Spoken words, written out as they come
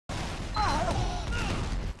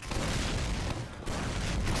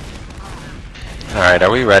Alright,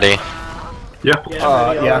 are we ready? Yeah.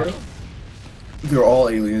 Yeah. They're all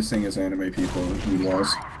aliasing as anime people. We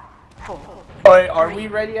lost. Oh, wait, are we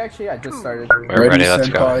ready actually? I just started. We're ready, let's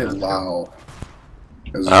go. Senpai Lao.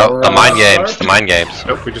 Oh, the mind games, the mind games.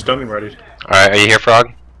 Nope, we just done them ready. Alright, are you here,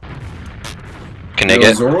 Frog? Can they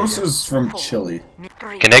get? Zoros is from Chile.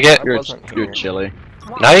 Can they get? You're chilly.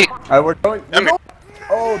 Night? We're going.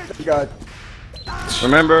 Oh, thank God.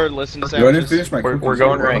 Remember, listen to Do I didn't sandwiches. finish my We're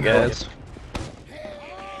going right, guys.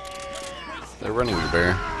 They're running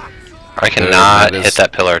Uber. I cannot hit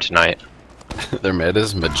that pillar tonight. Their mid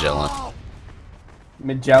is Magellan.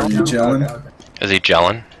 Magellan? Is he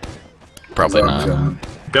gelling? Probably not.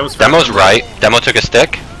 Demo's right. Demo took a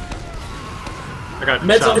stick. I got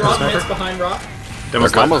Meds shot on rock, from the meds sniper. behind rock. Their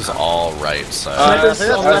combo's all right side. Sniper's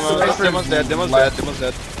on left. Demo's dead, Demo's dead, Demo's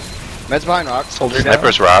dead. Meds behind rocks.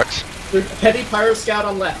 Sniper's rocks. Heavy pyro scout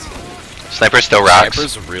on left. Sniper's still rocks.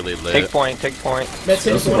 Sniper's really lit. Take point, take point. Meds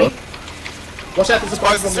hit 20. Watch out, there's a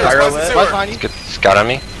box from Pyro there. lit. Behind you. Good scout on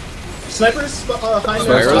me. Sniper's behind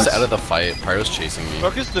Pyro's us. out of the fight. Pyro's chasing me.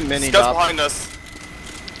 Focus the mini Scout's dot. behind us.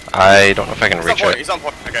 I don't know if I can He's on reach point, it. he's on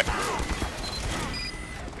point. Okay.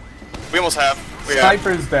 We almost have. We got.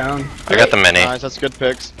 Sniper's down. I got the mini. Nice, that's good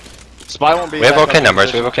picks. Spy won't be. We have back okay up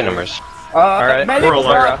numbers. We in have okay position. numbers. Alright, we're all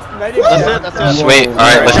right. That's it, that's it. Sweet.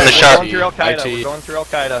 Alright, listen to We're Sharp. going through Al Qaeda. IT. We're going through Al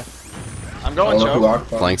Qaeda. I'm going choke.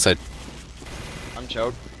 Flank side. I'm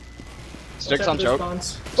choke. Sticks Watch out on for choke.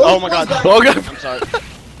 spawns. Oh my god. Oh, God. I'm sorry.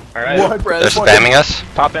 Alright. They're spamming us.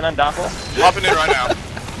 Pop in on doppel. Popping in right now.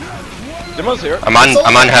 Demo's here. I'm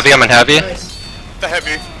on heavy. I'm on heavy. Nice. The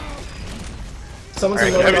heavy. Someone's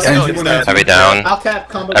in Heavy lower still, left. he's dead. Heavy down. I'll cap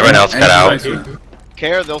combo. Everyone else cut out.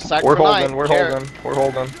 Care, they'll sack We're for holding, night. we're Care. holding, we're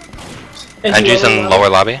holding. NG's in lower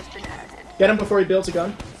lobby. Get him before he builds a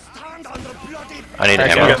gun. I need We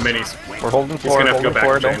got ammo. minis. We're holding He's gonna have to go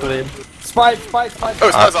back don't to bleed. Spy. Oh,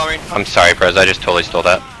 Spy's on me. I'm sorry, Prez. I just totally stole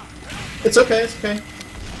that. It's okay, it's okay.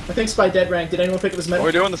 I think Spy dead rank. Did anyone pick up his Are medal?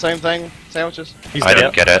 we doing the same thing? Sandwiches? He's I dead.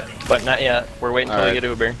 didn't get it. But not yet. We're waiting until we Alright. get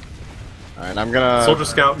Uber. Alright, I'm gonna Soldier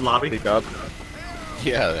scout in lobby. speak up.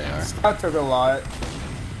 Yeah, they are. That took a lot.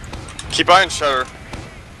 Keep eyeing shutter.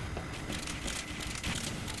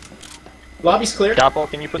 Lobby's clear. Doppel,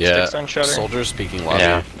 can you put Yeah. sticks on shutter? Soldiers peeking lobby.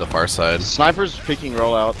 Yeah. The far side. Sniper's peeking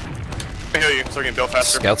rollout. I heal you so we can build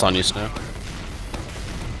faster. Scouts on you, Snow.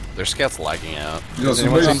 Their scouts lagging out. Yo, Anyone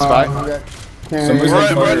somebody's seen Spy? somebody's We're on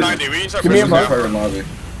at fire. 90. We need to start Give me a pushing. Fire in lobby.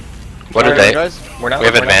 What did Alright, they? guys. We're not, We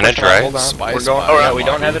have we're not advantage, pushing out. right? Hold on. Spy, We're going. spy. Oh, yeah, Oh, we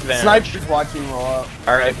don't have lobby. advantage. Sniper's watching roll up.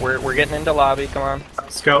 Alright, we're getting into lobby. Come on.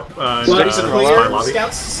 Scout. Lobby's Spy clear. lobby.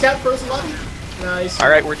 Scout frozen lobby. Nice.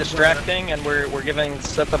 Alright, we're distracting and we're giving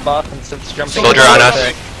Sith a buff and Sith's jumping. Soldier on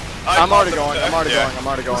us. I'm already going, I'm already going, I'm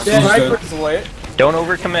already going. Dead. Sniper's lit. Don't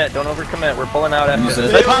overcommit. Don't overcommit. We're pulling out after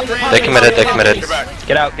this. They committed. They committed. Get back.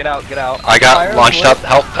 Get out. Get out. Get out. I got launched up.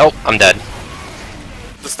 Help! Help! I'm dead.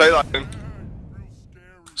 Just stay locked in.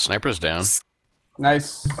 Sniper's down.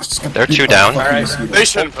 Nice. They're two down. Alright. They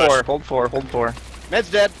shouldn't push. Hold four.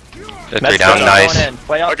 Med's dead. They're three down. Nice. Going in.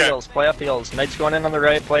 Play off Okay. heals. Play off heals. Knight's going in on the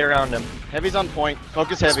right. Play around him. Heavy's on point.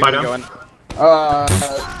 Focus heavy. Spy We're down. going.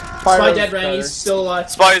 Spy dead rank. He's still alive.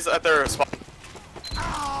 Spy's at their spot.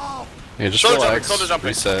 Yeah, just Soldier relax. jumping, soldier jumping.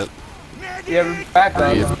 Reset. Yeah, back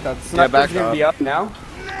up. Yeah. That's Yeah, back gonna up. be up now.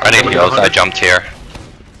 I need heals. I jumped here.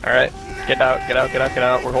 Alright. Get out. Get out. Get out. Get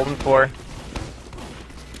out. We're holding four.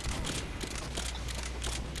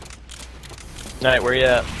 Knight, where you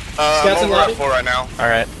at? Scouts I'm in over lobby? at 4 right now.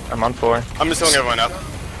 Alright. I'm on four. I'm just healing everyone up.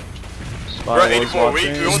 Spy We're at was 84. We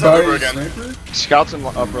watching. won't have Uber Spy, again. sniper? Scouts in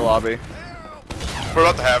upper lobby. We're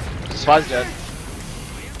about to have. Spy's dead.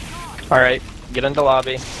 Alright. Get into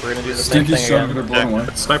lobby. We're gonna do the same Stinky thing shot to again. the bottom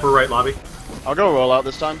one. Sniper right lobby. I'll go roll out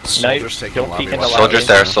this time. Soldiers taking don't lobby. peek into Watch lobby. Soldiers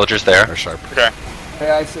there. Soldiers there. They're sharp. Okay.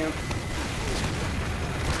 Hey, I see him.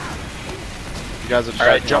 You guys are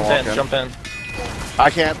Alright, distracting, I'll jump walk in. I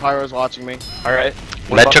can't. Pyro's watching me. Alright.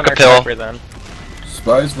 Med took a pill. Then.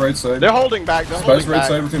 Spy's right side. They're holding back. They're Spy's holding right back.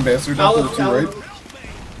 side with Ambassador down to the two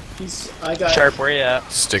right. I got. Sharp, where you at?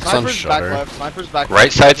 Sticks on Sniper's back shutter. left. Sniper's back Right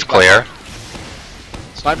left. side's Sniper's back clear.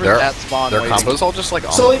 left. Sniper's Their at spawn. their waiting. combos all just like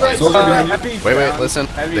on Solely the right fight. Soldier behind you. Heavy's Wait, down. listen.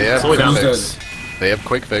 Heavy's They have Solely quick down. fix. They have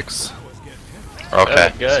quick fix.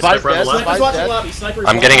 Okay. Good. Spy's Sniper on the dead. left. Sniper's Spy's watching dead. lobby. Sniper's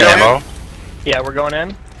I'm getting watching ammo. Yeah, we're going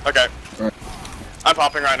in. Okay. Alright. I'm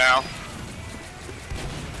popping right now.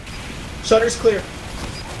 Shutter's clear.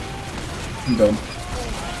 I'm done.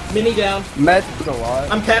 Mini down. Med took a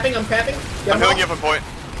lot. I'm capping. I'm capping. Get I'm him healing you off. up on point.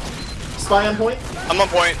 Spy on point. I'm on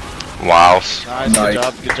point. Wow. Nice. Good Nice.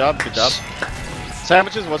 job. Good job. Good job.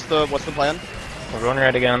 Sandwiches. What's the plan? We're going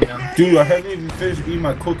right again. Dude, I haven't even finished eating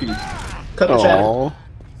my cookie. Cut the chat. Aw.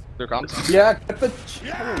 They're comms. Yeah, get the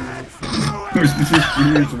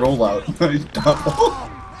Here's rollout. Doppel.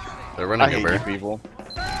 They're I running hate over. you people.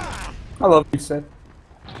 I love you, Sid.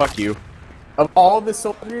 Fuck you. Of all the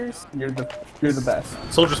soldiers, you're the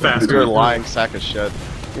best. Soldier's fast. You're a lying sack of shit.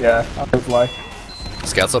 Yeah, I was like.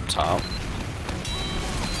 Scouts up top.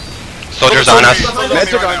 Soldiers on us.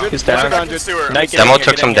 Meds are gone. He's down. Night Demo getting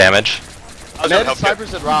took some it. damage. Meds,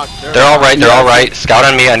 snipers, and rock. They're all right. They're all right. Scout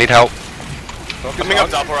on me. I need help. Coming up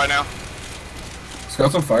doppel right now.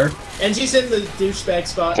 Scouts on fire. NG's in the douchebag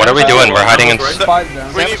spot. What are we doing? We're hiding in. Five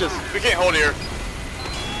down. We can't hold here.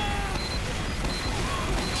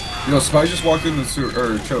 Yo, Spy just walked in the sewer,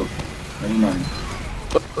 or choke. Never mind.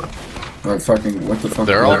 Alright, fucking, what the fuck?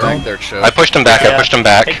 They're all What? back there, choke. I pushed him back. I pushed him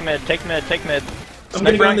back. Take mid, take mid, take mid. I'm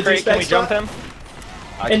gonna Sniper go in on the crate, can douchebag we jump spot. him?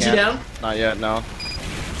 I NG can't. down. Not yet, no.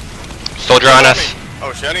 Soldier on us.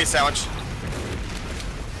 Oh shit, I need a sandwich.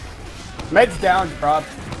 Meds down, prop.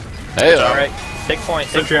 Hey, Alright, take point,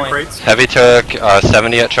 take Sentry on point. crates. Heavy took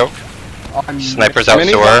 70 at choke. On Snipers out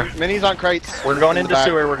sewer. Minis on crates. We're going into Back.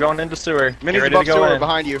 sewer, we're going into sewer. Get Minis ready above to go sewer in.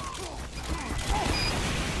 behind you.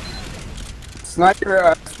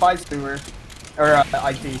 Sniper, spy sewer. Or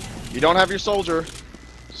IT. You don't have your soldier,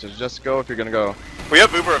 so just go if you're gonna go. We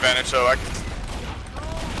have Uber advantage, so I can.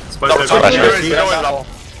 Spice Double that top. Pressure. back. You know what,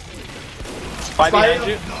 doppel. Spy behind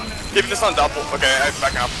you. Keep this on doppel. Okay, I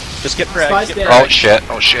back up. Just get fragged, Spy's get dead. Oh shit.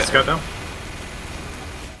 Oh shit. Scout down.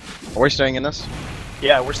 Are we staying in this?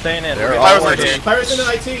 Yeah, we're staying in. They're We're all all Pyro's in. in. Pyro's in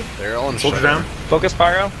the IT. They're all in Soldier shutter. down. Focus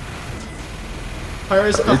Pyro.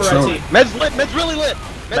 Pyro's upper choke. IT. Meds lit, meds really lit.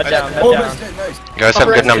 Med down, med Oh, down. that's dead, nice. You guys have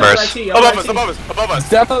Upper good IT, upper numbers. IT, upper Above us, IT. above us, above us.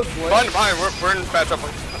 Demo's Behind, lit. behind, we're in bad trouble.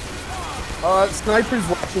 Sniper's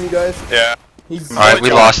watching you guys. Yeah. He's Alright, we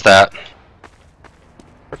lost that.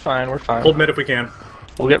 We're fine, we're fine. Hold mid if we can.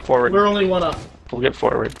 We'll get forward. We're only one up. We'll get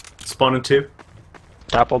forward. Spawn in 2.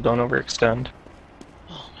 Apple, don't overextend.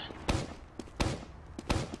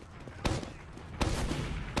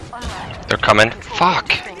 They're coming. Fuck.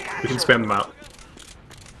 We can spam them out.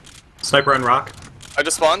 Sniper on rock. I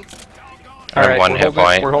just spawned. Alright, one we're hit holding,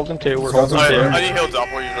 point. we're holding two, we're Scouts holding on two. fire. I need heal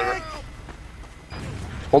doppel usually.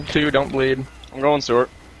 Hold two, don't bleed. I'm going sewer.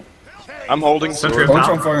 I'm holding Sentry sewer. on Bunch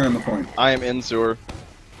on top. fire in the point. I am in sewer.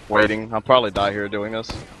 Waiting. I'll probably die here doing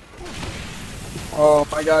this. Oh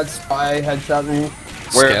my god, spy headshot me.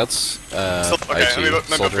 Where? Scouts, Okay, let me IT, look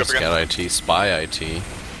soldier, up again. scout IT, spy IT.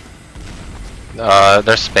 They're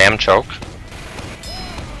spam choke.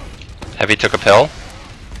 Heavy took a pill.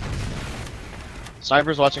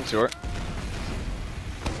 Sniper's watching sewer.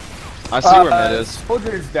 I see where mid is.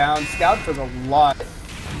 Soldier's down. Scout took a lot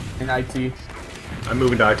in IT. I'm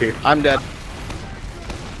moving to IT. I'm dead.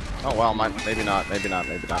 Oh wow, maybe not, maybe not,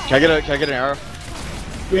 maybe not. Can I get an arrow?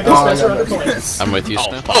 We have a Oh, Spencer yeah, under point. yes. I'm with you,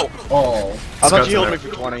 Sniff. Oh! Oh, I thought Scout's you healed in me there.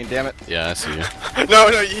 for 20, damn it. Yeah, I see you. No,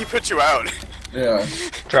 he put you out. yeah.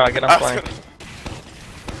 Draw, get on flank.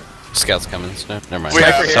 Scouts coming, Sniff. Never mind. We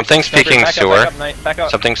have- Something's peeking sewer. Back up, Knight, back up.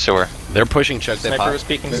 Something sewer. They're pushing Chuck, they Sniper pop. is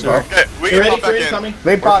peeking They sewer. pop. Okay, we You're can ready pop for back in. incoming?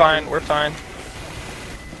 They We're popped. fine, we're fine.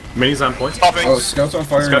 Minis on point. Popping. Oh, Scouts on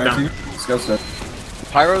fire Scout in down. IT. Scouts dead.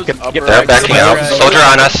 Pyro's Get- upper get They're right. backing out. Soldier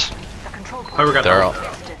on us. Pyro got They're help.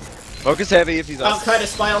 all. Focus heavy if he's up. Al-Qaeda,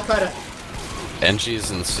 spy Al-Qaeda. NG's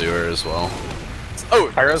in sewer as well.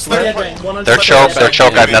 Oh, Pyro's Dead lit. range, one on They're spot, choke. dead They're range.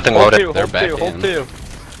 choke. I have nothing Hold loaded. two, They're hold back two, hold in. two.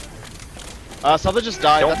 Something just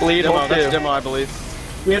died. Don't That's bleed, demo. hold That's two. demo, I believe.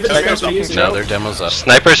 We have a Okay, dispenser okay. using No, it. their demo's up.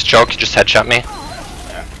 Sniper's choke. Just headshot me.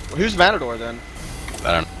 Who's Matador then?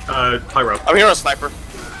 I don't know. Pyro. I'm here on sniper.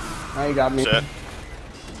 Now you got me. Shit.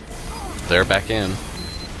 They're back in.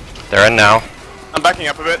 They're in now. I'm backing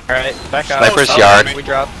up a bit. Alright, back up. Sniper's Oh, yard. We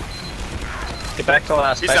drop. Get back to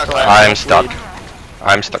last, He's back to outside. last. I'm stuck.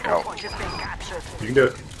 I'm stuck out. You can do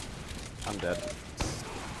it. I'm dead.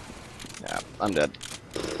 Yeah, I'm dead.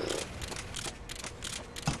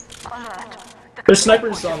 The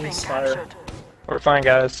sniper's on Spire. We're fine,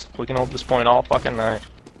 guys. We can hold this point all fucking night.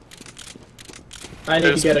 I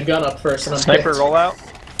need to get a gun up first. And I'm Sniper hit. rollout.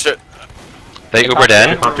 Shit. They Ubered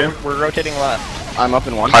in. Popped in. We're rotating left. I'm up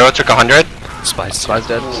in one. Pyro took 100. Spy's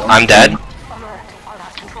dead. I'm dead.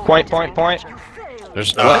 Point, point, point.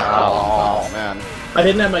 There's Oh man. I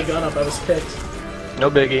didn't have my gun up. I was picked. No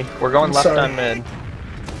biggie. We're going I'm left sorry. on mid.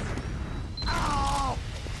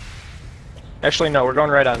 Actually, no, we're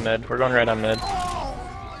going right on mid. We're going right on mid.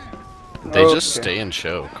 They just Okay. stay in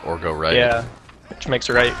choke or go right. Yeah. Which makes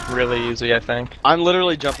it right really easy, I think. I'm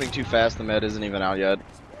literally jumping too fast. The med isn't even out yet,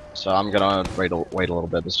 so I'm gonna wait a little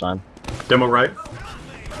bit this time. Demo right.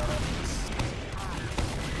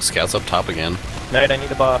 Scouts up top again. Knight, I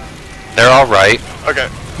need a buff. They're all right. Okay. I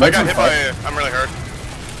Meds got on hit fire. by. I'm really hurt.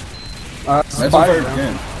 Meds on Spy fire down.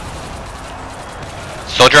 again.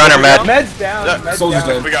 Soldier on our med. Med's down. Yeah. Med's Soldier's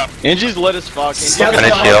down. dead. We got. Angie's lit as fuck. Scout Finish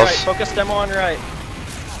down. heals. Right, focus demo on right.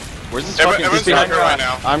 Where's this Everyone, fucking everyone's behind behind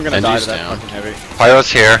right now. I'm gonna And die he's to that down. fucking heavy.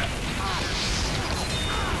 Pyro's here.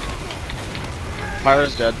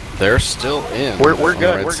 Pyro's dead. They're still in. We're on the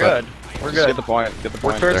good. right We're side. good. We're Just good. get the point. Get the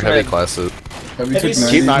We're point. towards They're heavy mid. classes. Heavy took Heavy's-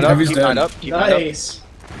 90. Keep 9 up. Heavy's Keep dead. 9 up. Keep 9 up. Nice.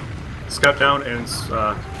 Scout down and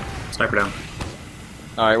sniper down.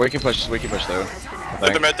 Alright, we can push though.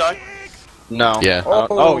 Did the med die? No. Yeah.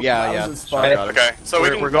 Oh, yeah, that yeah. was a spy. Got it. Okay, so we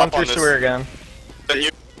We're can going hop through on this. sewer again. That you-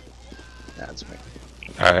 Yeah, it's me.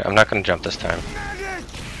 Alright, I'm not gonna jump this time.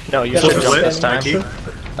 No, you Yeah, should Soldier's jump lit. this time. Keep.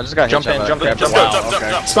 I just got Jump hit in, by jump in, crap. jump Let's go, Wow, jump,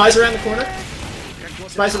 okay. jump. Spies around the corner.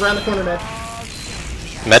 Spies around the corner, Med.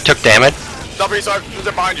 Med took damage. W, sorry,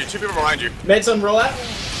 they're behind you. 2 people behind you. Med's on rollout.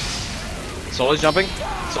 Sully's jumping.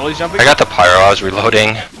 Sully's jumping. I got the pyro, I was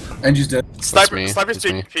reloading. Angie's dead. Sniper, me, sniper's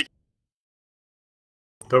that's me. peek.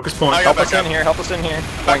 Focus point. I got Help back us in up. here. Help us in here.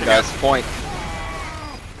 Point, guys. Point.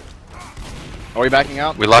 Are we backing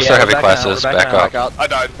out? We lost Yeah, our heavy we're backing out, classes. we're Back backing up. Back out. I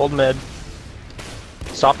died. Hold mid.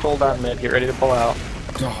 Soft hold on mid. Get ready to pull out.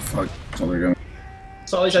 Oh, fuck. Oh, there you go.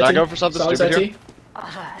 Solly's Should IT. I go for something Solly's stupid IT.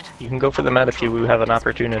 You can go for the med if you have an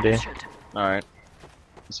opportunity. Alright.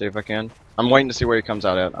 Let's see if I can. I'm waiting to see where he comes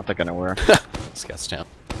out at. I think I know where. Scouts down.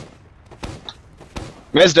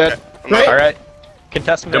 Mid's dead. Great. All right.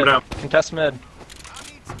 Contest mid. Jump down. Contest mid.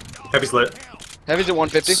 Heavy's lit. Heavy's at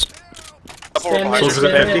 150. Couple were Stand behind mid. Soldier's you.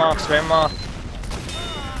 at Stand Spam mid. off. Spam off.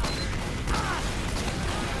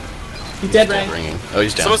 He's dead, Rang. Ringing. Oh,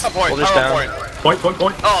 he's So down. what's the point? Hold us Pyro down. point.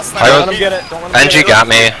 Point. Oh, I sniper. was- Let him get it. Don't let him get NG it. got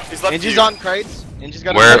me. He's left Angie's you. on crates. Angie's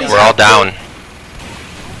got We're a all down.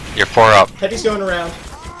 You're 4 up. Heavy's going around.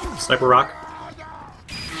 Sniper rock.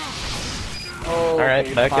 Oh, All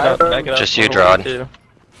right. Back it up. Back it up. Just you, What do we Drod. do?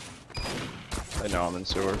 I know I'm in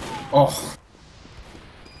sewer. Oh.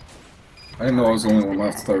 I didn't know I was the only one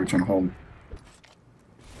left. I thought we were trying to hold.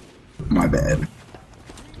 My bad.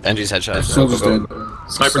 NG's headshot. Soldier's dead.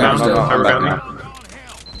 Sniper down. Sniper's dead. Pyro got me.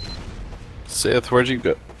 Sith, where'd you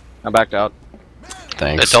go? I backed out.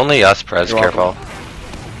 Thanks. It's only us, Prez. You're Careful.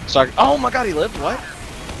 Sorry. Oh my god, he lived? What?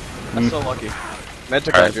 I'm so lucky. Med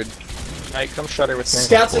took Alright. 100. All right, come shutter with me.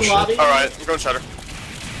 Scouts in lobby. Alright, I'm going shutter.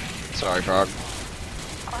 Sorry, Frog.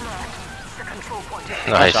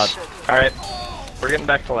 Nice. All right. We're getting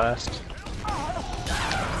back to last.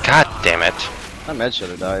 God damn it. That med should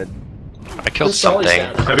have died. I killed Who's Solly's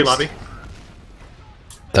something. down? Heavy lobby.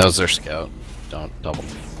 That was their scout. Don't double.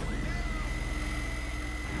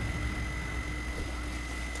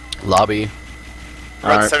 Lobby. We're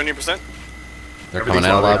at Alright. 70%. They're Everything's coming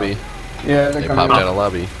out of lobby. lobby. Yeah, they're They coming popped up. out of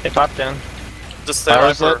lobby. They popped in. Just stay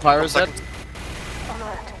Pyro's right lit. Pyro's for a lit. second.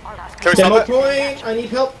 Can we Demo stop it? point. I need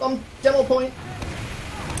help. Demo point.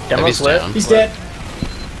 Demo's Heavy's lit. down. He's dead.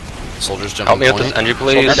 Soldiers jumping Help me with point. this NG,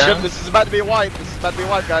 please. down. This is about to be a wipe. This is about to be a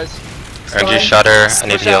wipe, guys. NG shutter. I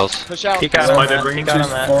need Push out. heals. Push out. Peek out Spy on dead that. ring. Peek out on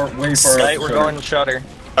She's that. far, way far Right, out. we're going shutter.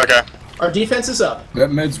 Okay. Our defense is up.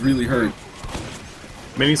 That med's really hurt.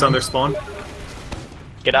 Minis on their spawn.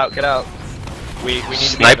 Get out. Get out. We need to be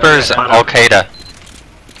Snipers, Bottom. Al Qaeda.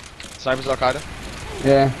 Sniper's Al Qaeda.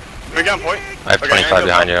 Yeah. We got a point. I have Okay, 25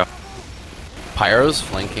 behind you. Pyro's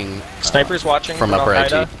flanking. Snipers watching From from upper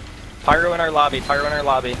Al-Qaeda. IT. Pyro in our lobby. Pyro in our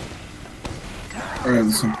lobby. Alright,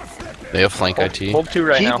 listen. They have flank Hold, IT. hold 2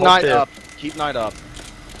 right Keep now. Hold 9 2. up. Keep 9 up.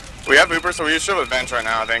 We have Uber, so we should have advantage right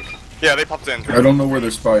now, I think. Yeah, they popped in. I don't know where their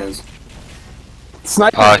spy is.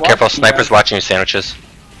 Sniper's Careful, watching, snipers guys. watching you sandwiches.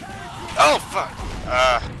 Oh, fuck.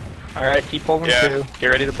 All right, keep holding Yeah. 2. Get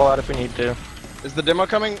ready to pull out if we need to. Is the demo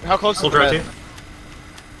coming? How close is the Soldier med? IT.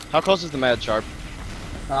 How close is the med, Sharp?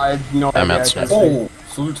 I have no I'm idea. at Sniper. Oh!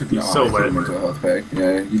 Soldier took me He's off. so I took lit. him into a health pack.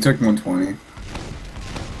 Yeah, you took 120. Do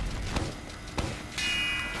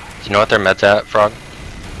you know what their med's at, Frog?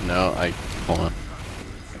 No, hold on.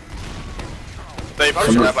 They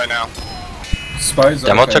probably should have by now. Spies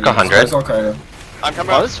Demo Al-Qaeda. took 100. Spies Al-Qaeda. I'm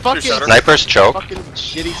coming Oh, out. this fucking Through shutter. Snipers choke. fucking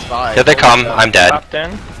shitty spy. Here they come. I'm dead. Popped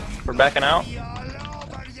in. We're backing out.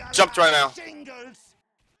 Jumped right now.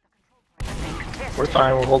 We're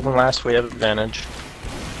fine. We're holding last. We have advantage.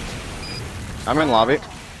 I'm in lobby.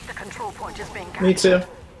 Me too.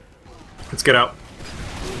 Let's get out.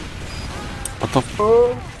 What the?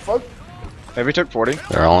 Oh, fuck. Maybe took 40.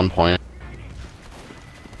 They're all on point.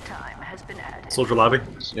 Soldier lobby.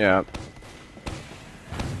 Yeah.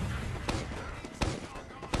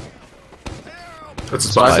 That's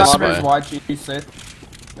a Spy. spy. Sniper's spy. watching you,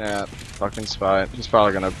 Sith. Yeah. Fucking spy. He's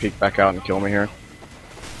probably gonna peek back out and kill me here.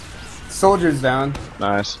 Soldier's down.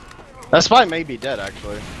 Nice. That spy may be dead,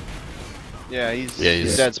 actually. Yeah, he's Yeah,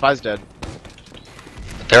 he's- dead. Spy's dead.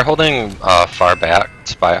 They're holding far back.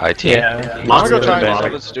 Spy IT. Yeah. I'm Lots gonna of go try and lobby.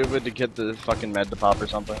 something stupid to get the fucking med to pop or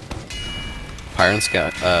something. Pyre and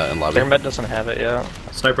Scout in lobby. Their med doesn't have it yet.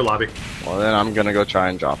 Sniper lobby. Well then I'm gonna go try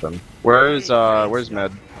and drop him. Where's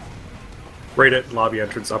med? Right at lobby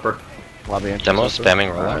entrance upper. Lobby entrance. Demo upper?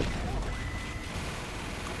 spamming rollout.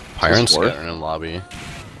 Pyre and Does this work? Scout in lobby.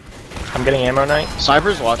 I'm getting ammo knight.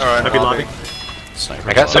 Sniper's watching. Alright, Heavy lobby. Sniper.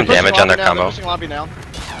 I got some They're pushing damage on their lobby now, they're combo. pushing lobby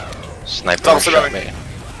now. Sniper Double shot survey. me.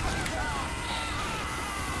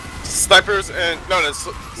 Snipers and no, Lobby.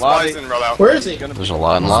 spies and rollout. Where is he? There's a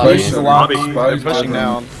lot in lobby. Spice, Lobby. Spice, They're Spice, pushing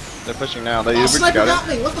down. They're pushing now. They Oh, Ubered sniper got got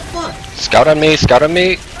it. me. What the fuck? Scout on me. Scout on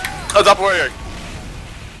me. Oh, double warrior.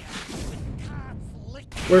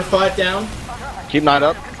 We're 5 down. Keep 9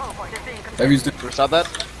 up. Heavy's We saw that.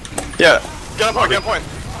 Yeah. Get on point. Get on point.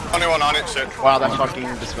 Only one on it. Shit. Wow, that fucking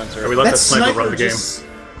dispenser. Yeah, we let that That sniper run the game. just...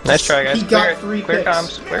 Nice try, guys. He got Clear, 3 clear picks.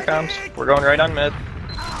 comms. Clear comms. We're going right on mid.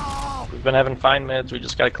 We've been having fine mids. We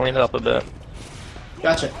just gotta clean it up a bit.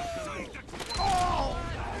 Gotcha.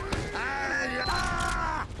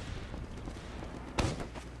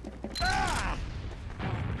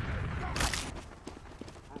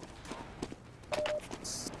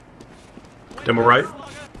 Demo right.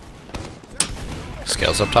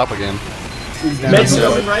 Scales up top again. Med's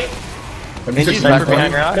going right. Heavy He's six, Sniper back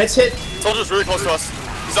behind one. rock. Med's hit. Soldier's really close to us.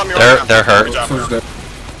 He's on me right now. They're hurt. Good job. Soldier's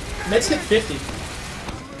dead. Med's hit 50.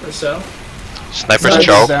 Or so. Sniper's Sniper's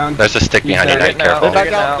choke. down. There's a stick behind you, They're Knight. getting out. They're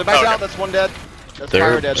Careful. back out. They're back Okay. out. That's one dead. That's They're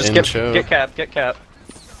Pyro dead. in Just get, choke. get cap. Get cap.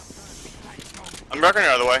 I'm wrecking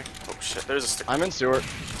out of the way. Oh shit, there's a stick. I'm in Stewart.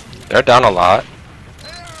 They're down a lot.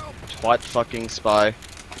 What fucking spy?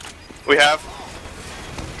 We have.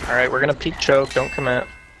 Alright, we're gonna peek choke. Don't commit.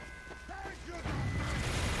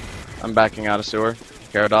 I'm backing out of sewer.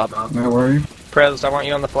 Caradop. Not worry. Prez, I want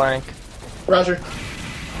you on the flank. Roger.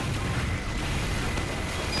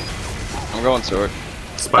 I'm going sewer.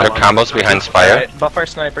 Spy Their lobby. combos behind Spire. Alright, buff our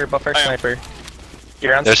sniper. Buff our I am. sniper.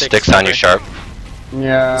 You're on There's sticks, sticks on you, sniper. Sharp.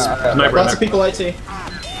 Yeah. Sniper Lots in of there. people IT.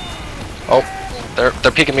 Oh,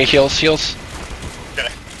 they're peeking me. Heals. Heals. Okay.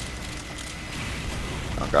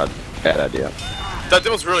 Oh god. Bad idea. That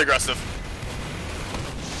demo's really aggressive.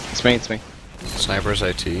 It's me. It's me. Sniper's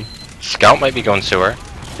IT. Scout might be going sewer.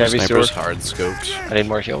 Heavy sewer. Sniper's hard scoped. I need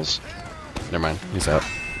more heals. Never mind. He's out.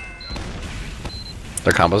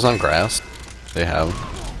 Their combo's on grass. They have.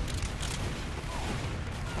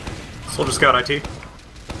 Soldier scout IT.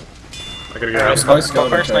 I gotta get Alright, out. Spice buff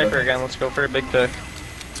scout. our okay. sniper again. Let's go for a big pick.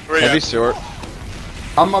 Where you Heavy at? sewer.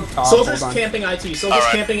 I'm up top. Soldier's Hold on. camping IT. Soldier's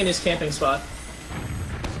Alright. camping in his camping spot.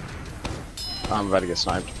 I'm about to get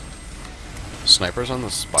sniped. Snipers on the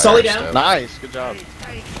spire. Sully down. step. Nice. Good job.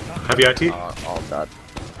 Heavy IT. Oh god.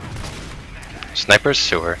 Sniper's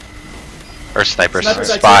sewer. Or snipers. Sniper's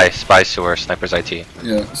IT. Spy sewer. Sniper's IT.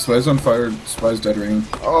 Yeah, Spy's on fire. Spy's dead ring.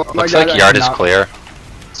 Oh my Looks god. like I yard did is not- clear.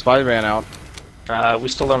 Spy ran out. We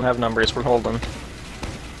still don't have numbers. We're holding.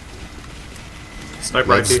 Sniper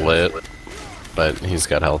Red's IT. lit. But he's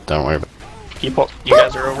got health. Don't worry about it. You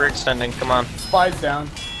guys are overextending. Come on. Spy's down.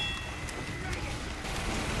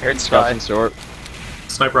 Here it's Scout Sky. in sewer.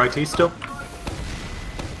 Sniper IT still.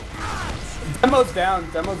 Demo's down.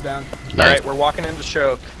 Demo's down. Nice. Alright, we're walking into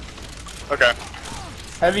choke. Okay.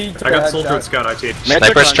 Heavy. took I a got soldier and headshot. scout IT.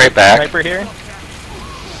 Sniper straight back. Sniper here.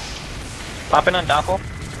 Pop in on doppel.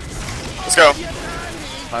 Let's go.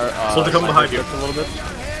 Soldier coming behind you. A little bit.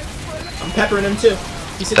 I'm peppering him too.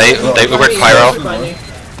 He's hit They Ubered Pyro. Behind me.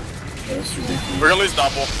 That's ridiculous. We're gonna lose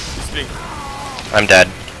doppel. He's being. I'm dead.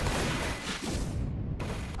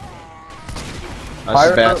 This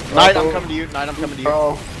is bad. Pyro- Knight, I'm coming to you. Knight, I'm coming to you.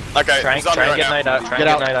 Oh. Okay. Try He's on and me get right night now. out. Try Get and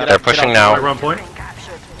out, get night get out. They're pushing now. Fire on point.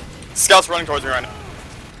 Scout's running towards me right now.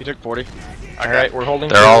 He took 40. Alright, we're holding.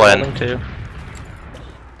 They're two, all we're in. holding two.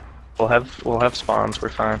 We'll have spawns. We're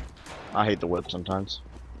fine. I hate the whip sometimes.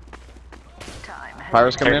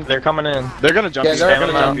 Pyro's coming in. They're coming in. They're gonna jump Yeah, you. they're They're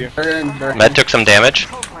spamming gonna out. jump you. They're in. They're in. Med took some damage.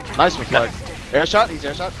 Nice, McFly. Air shot. He's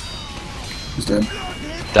air shot. He's dead.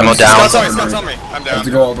 Demo down. Scout's on me. Scout's on me. I'm I have to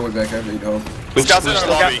down. go all the way back. I have 8 health. We've Scouts in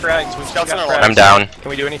still our got lobby. frags. We've still Scouts in got our frags. lobby. I'm down. Can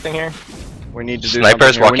we do anything here? We need to do Snipers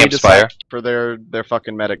something here. We walking need to Spire. select for their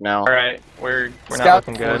fucking medic now. Alright, we're not Scout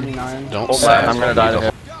looking good. 49. Don't Hold sag. on, I'm gonna die to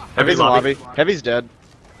him. Heavy Heavy's in lobby. lobby. Heavy's dead.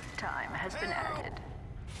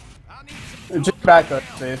 Just back up,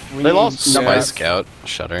 Safe. We They need lost Spy numbers. scout.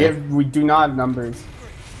 Shutter. We do not have numbers.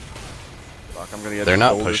 Fuck, I'm gonna get They're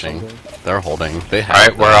not gold or pushing. something. They're holding. They have.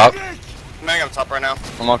 Alright, we're up. I'm hanging up top right now.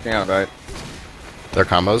 I'm walking out right. Their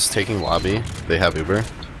combos taking lobby. They have Uber.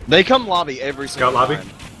 They come lobby every single Scout lobby. time.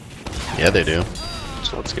 Yeah, they do.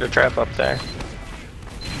 So let's get a trap up there.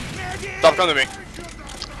 Stop coming to me.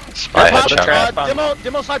 Spy Pop, headshot. trap on-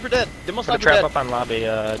 Demo sniper dead. Demo Put a sniper trap dead. up on lobby,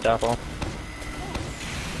 Doppel.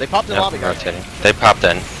 They popped in Yep, lobby, guys. rotating. They popped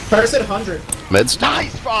in. First at 100. Med's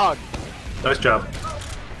Nice, Frog! Nice job.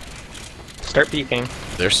 Start peeking.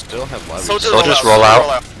 They still have lobby. Soldiers roll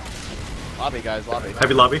out. Lobby, guys, lobby.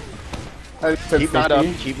 Heavy lobby. Keep night up.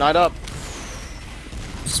 Keep night up.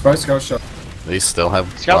 Spy scout shot. They still have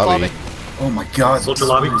Scout lobby. lobby. Oh my god. Soldier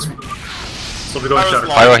lobby. Soldier going shutter.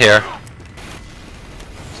 Pyro here.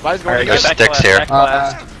 Spy's Alright, going There's back sticks to here. last,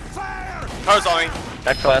 back to last. Power's on me.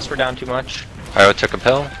 Back to last, we're down too much. Pyro took a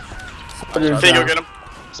pill. Can you go get him?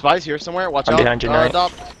 Spy's here somewhere. Watch I'm out. behind you, Knight.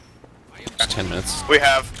 Dop. It's 10 minutes. We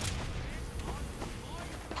have.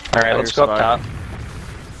 Alright, let's go up top.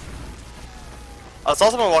 I saw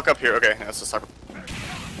someone walk up here. Okay, that's a sniper.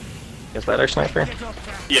 Is that our sniper?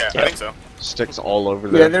 Yeah, I think so. Sticks all over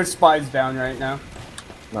Yeah, there. there's spies down right now.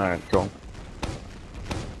 Alright, cool.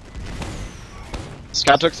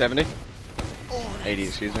 Scout took 70. 80,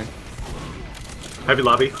 excuse me. Heavy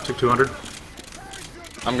lobby. Took 200.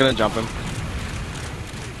 I'm gonna jump him.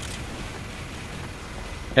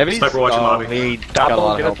 Heavy? Sniper watching lobby. He got a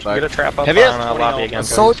lot Doppel, of health get a back. trap up Heavy has on 20 lobby health. again.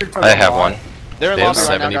 please. Soldier took I a have lot. one. They're in They have lobby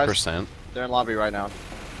right now, guys. 70%. They're in lobby right now.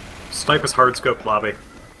 Sniper's hard scope lobby.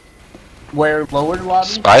 Where lower lobby?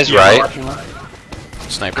 Spy's Yeah, right. Parking lot.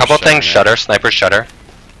 Sniper Couple shutter things, now. shutter, sniper shutter.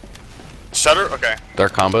 Shutter? Okay. Their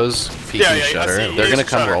combos, peeking Yeah, I shutter. see. They're He gonna is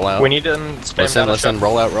come shutter. roll out. We need to spam Listen, down a listen, shot.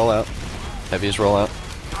 roll out, roll out. Heavies roll out.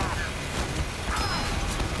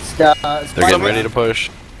 Scout, They're getting ready to push.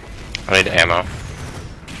 I need ammo.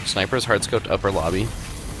 Sniper's hard scoped upper lobby.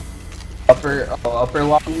 upper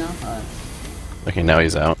lobby now? Alright. Okay, now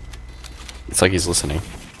he's out. It's like he's listening.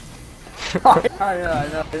 I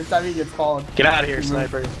know. Every time he gets called. Get out of here,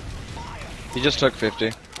 sniper. He just took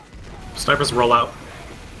 50. Snipers roll out.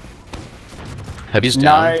 Heavy's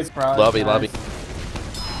down. Nice, bro. Lobby, nice. lobby.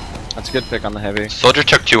 That's a good pick on the heavy. Soldier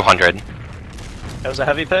took 200. That was a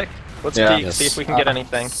heavy pick. Let's Yeah. peek, Yes. see if we can get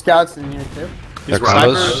anything. Scouts in here too. Their He's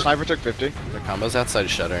rolled. combos, Sniper took 50. their combos outside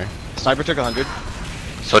shutter. Sniper took 100.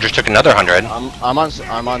 Soldier took another 100.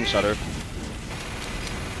 I'm on shutter.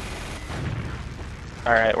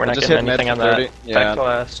 Alright, we're not Just getting hit mid anything on for that. 30. Yeah. Back to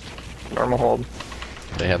last. Normal hold.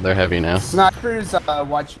 They have their heavy now. Snipers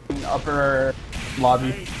watching upper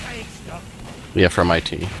lobby. Yeah, from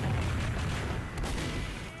IT.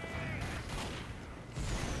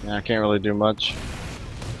 Yeah, I can't really do much.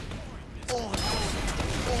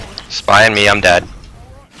 Spy and me, I'm dead.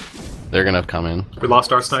 They're gonna come in. We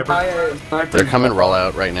lost our sniper. They're coming roll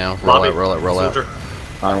out right now. Roll Lobby. out, roll out, roll out. Soldier.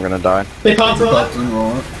 I'm gonna die. They popped roll up. Popped in,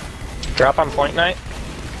 roll it. Drop on point night.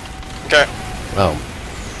 Okay. Oh,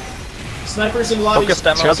 Snipers in lobby. Focus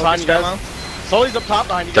demo, Scout's focus behind you demo. guys. Sully's up top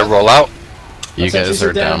behind you The guys. rollout. you Looks like guys these are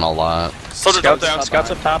are down down. a lot. Soldier jumped Scouts, down.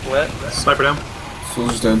 scouts up top lit. Sniper down.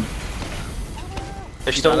 Soldier's dead.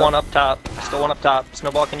 There's still one up top. Still one up top.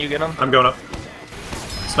 Snowball, can you get him? I'm going up.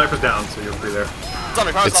 Sniper's down, so you're free there. It's on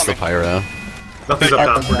me. Power's It's on the me. pyro. Nothing's up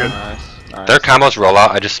top. We're good. Nice. Nice. Their combos roll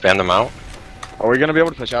out, I just spammed them out. Are we gonna be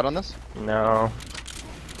able to push out on this? No.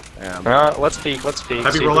 Yeah. Let's peek, let's peek.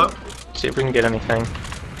 Heavy See roll if out. we- See if we can get anything.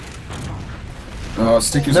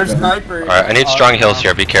 Sticky's There's dead. snipers. Alright, I need strong hills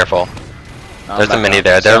here, be careful. There's a mini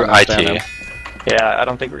there, they're IT. Yeah, I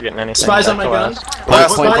don't think we're getting anything. Spies on Back my to gun. last. Point, Spies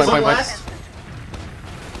point, point, on point, point. last.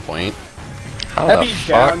 Point. How the Heavy's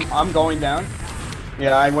fuck? down. I'm going down.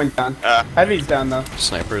 Yeah, I went down. Heavy's down though.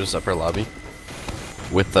 Sniper's upper lobby.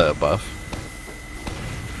 With the buff.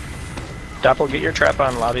 Doppel, get your trap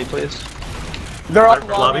on lobby, please. They're up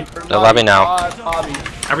Sniper lobby. lobby? They're lobby now. Lobby.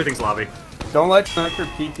 Everything's lobby. Don't let sniper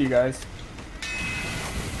peek you guys.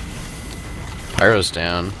 Pyro's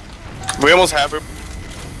down. We almost have her.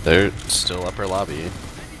 They're still upper lobby.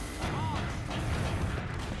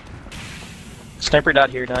 Sniper dot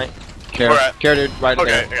here, Knight. We're at- Care dude, right Okay,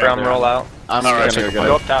 there. yeah. From rollout. I'm Alright. gonna Go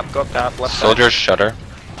go. up top, left side. Soldiers shutter.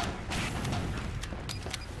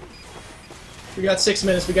 We got 6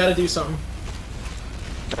 minutes. We got to do something.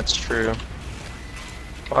 That's true.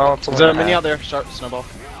 Well, it's Is there a only mini half. out there? Sharp snowball.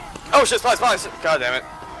 Oh shit, spies. God damn it.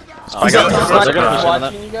 Oh, He's they're up gonna top. push Sniper's on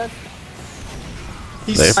that. watching you guys.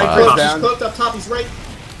 He's They cloaked. popped. He's Down. cloaked up top. He's right.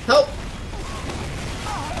 Help.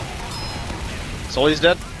 Sully's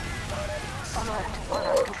dead.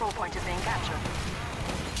 Control point is being captured.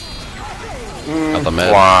 Got the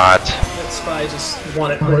med. What? That spy just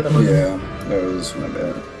won it more than Yeah, that was my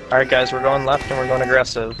bad. Alright guys, we're going left and we're going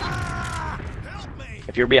aggressive.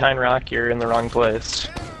 If you're behind rock, you're in the wrong place.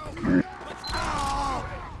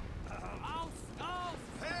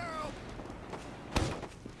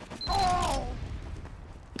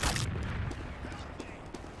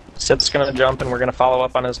 Sid's gonna jump and we're gonna follow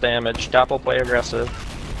up on his damage. Doppel, play aggressive.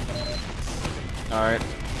 Alright.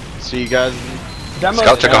 See you guys. Demo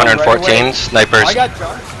Scout took down right 114. away. Snipers. I got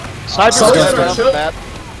jumped. Snipers Soldiers are are down choke. bad.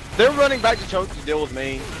 They're running back to choke to deal with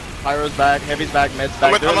me. Pyro's back, Heavy's back, Mid's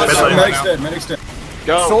back. I'm on Mid side lane. right Medic's now. dead, medic's dead.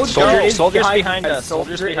 Go. Soldiers behind us.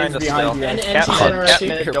 Soldiers behind us still. And Cap NT mid, center cap RT.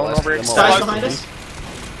 mid, don't overextend. Spies behind us.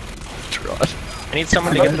 I need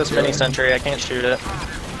someone to get this mini sentry. I can't shoot it.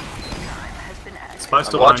 Spy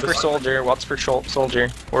still Watch behind for us. soldier. Watch for soldier.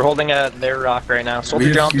 We're holding at their rock right now. Soldier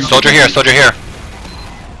We- jump. Soldier here, soldier here.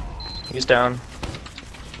 He's down.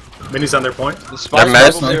 Mini's on their point.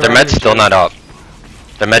 Their med's still not up.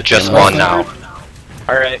 Their med just spawned now.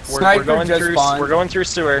 All right, we're Sniper going just through. spawned. We're going through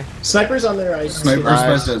sewer. Snipers on their right. Sniper,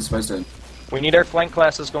 Nice. Spice dead. We need our flank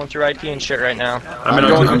classes going through IT and shit right now. I'm in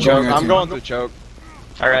going on through choke. going I'm to. going through choke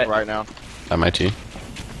All right, right now. MIT.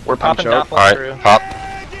 we're popping choke. doppel Alright, through. pop.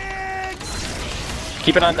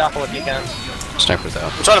 Keep it on doppel if you can. Sniper's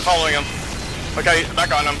out. I'm trying to follow him. Okay,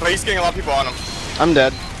 back on him, but he's getting a lot of people on him. I'm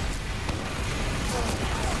dead.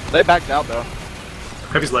 They backed out though.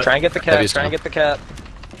 Heavy's lit. Try and get the cat. Heavy's Try and down. get the cat.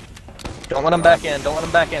 Don't let him back in. Don't let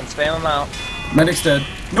him back in. Spam him out. Medic's dead.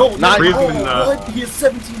 No, Nice. no, Breathe in, what? He has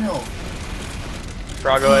 17 health.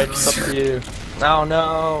 Frogoid, it's up to you. Oh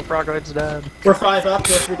no, Frogoid's dead. We're 5 up.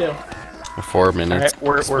 What we do? 4 minutes. Alright,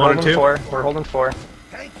 we're Spawn holding two. 4. We're holding 4.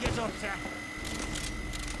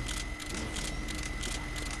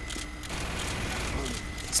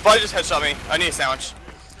 Spy just headshot me. I need a sandwich.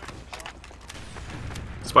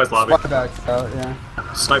 Spy's lobby. Squad back out,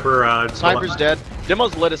 yeah. Sniper, Sniper's dead.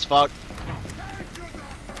 Demo's lit as fuck.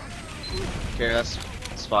 Okay, that's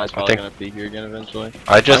Spy's probably think- gonna be here again eventually.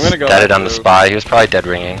 I just gonna go deaded on the through. spy. He was probably dead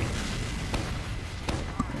ringing.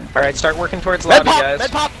 Alright, start working towards Med lobby, pop! guys.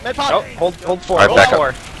 Med pop! Med pop! Oh, hold 4. Alright, Hold back up.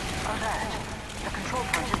 4.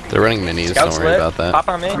 They're running minis, Scouts don't worry lit. about that. Pop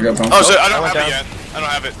on me. I got pump. Oh shit, I I don't went have it down. yet. I don't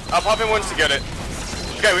have it. I'll pop in once to get it.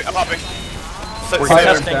 Okay, I'm popping. We're Stay there.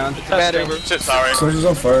 testing. down. Testing. Shit, sorry. Soldier's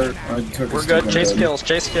on fire. I took We're good. Chase kills.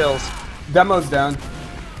 Chase kills. Demo's down.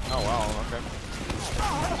 Oh wow, okay.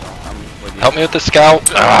 I'm with you. Help me with the scout.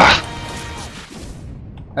 Ah.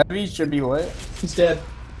 Heavy should be lit. He's dead.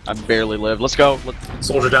 I barely live. Let's go.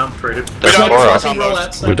 Soldier down, traded. There's don't 4 have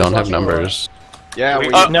up. to- We don't have numbers. Yeah, we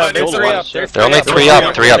No, there's there's killed 3 one. up. There's They're only 3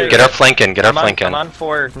 up. 3 up. Get our flank in. Get our flank I'm in. on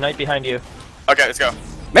 4. Knight behind you. Okay, let's go.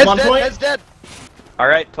 Med's on dead, point. Med's dead.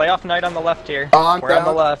 Alright, play off Knight on the left here. I'm We're on the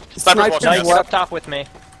down. left. Sniper's Sniper watching Knight's us. up top with me.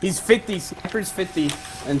 He's 50. Sniper's 50. And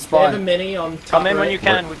They have a spawn. mini on top Come in when right. you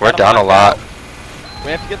can. We've We're got 'em down a locked lot.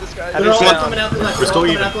 We have to get this guy. Have They're all down. coming out the left. We're They're all still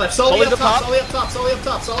coming even. out the left. Solely Solly's up up top. top. Solely up top. Solely up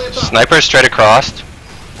top. Solely up top. Sniper straight across.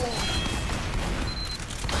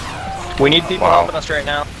 We need people Wow. helping us right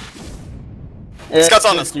now. Yeah, Scout's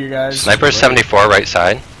on it's us. you guys. Sniper 74 right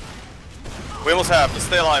side. We almost have. Just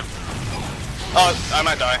stay alive. Oh, I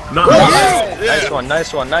might die. No. Yeah. Nice one,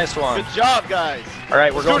 nice one, nice one. Good job, guys.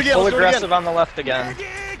 Alright, we're Let's do it going again, full let's do it again. aggressive on the left again.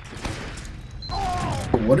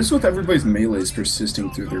 What is with everybody's melees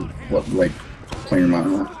persisting through their player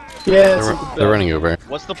model? Yeah, it's They're running over.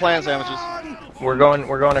 What's the plan, sandwiches? We're going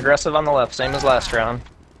aggressive on the left, same as last round.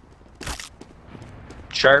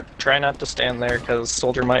 Sharp, try not to stand there because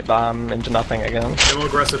soldier might bomb into nothing again. Demo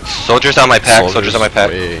aggressive. Soldiers on my pack. Soldiers on my pack.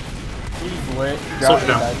 way- He's lit. Soldier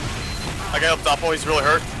down. Dead. I got up doppel. He's really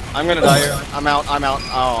hurt. I'm gonna die here. I'm out. I'm out.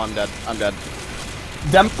 Oh, I'm dead. I'm dead.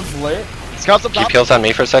 Demo's lit. Scouts up Keep top. kills on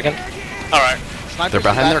me for a second. Alright. Snipers They're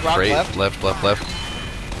behind their back, rock crate. left. Left.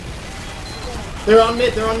 They're on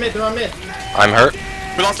mid. They're on mid. They're on mid. I'm hurt.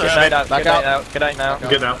 We lost our Good night heavy. out, Back good night out. out, good night now. I'm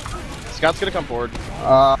getting out. Scout's gonna come forward.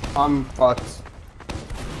 I'm fucked.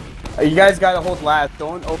 You guys gotta hold last.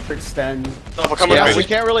 Don't overextend. Doppel coming Yeah, up. we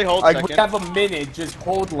can't really hold Like, we second. have a minute. Just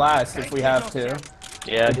hold last if we have to.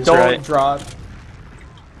 Yeah, he's Don't right. drop.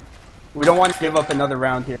 We don't want to give up another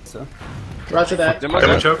round here, so. Roger that. Demo's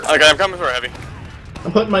Demo dead. choke. Okay, I'm coming for a heavy.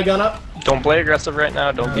 I'm putting my gun up. Don't play aggressive right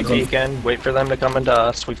now, don't be Okay. peeking. Wait for them to come into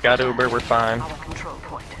us. We've got Uber, we're fine.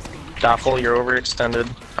 Doppel, you're overextended.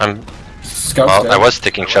 I'm. Scout's Well, dead. I was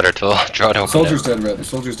sticking shutter till Drawed opened Soldier's it. dead, rather.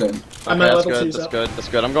 Soldier's dead. I'm Okay, at that's level good. 2's That's up. good. That's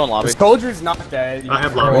good. I'm going The lobby. soldier's not dead. I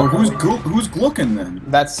have Oh, lobby. who's glooking then?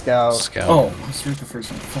 That's Scout. Scout. Oh, let's do it the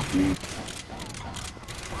first one. Fuck me.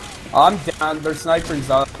 I'm down. Their sniper's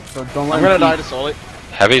up, so don't let I'm him gonna die peek. to Solly.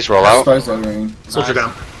 Heavies roll out. Spies dead ringing. Soldier Nice.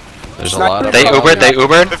 down. There's a lot of They Ubered. They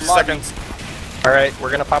Ubered. 50 seconds. Alright, we're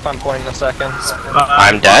gonna pop on point in a second.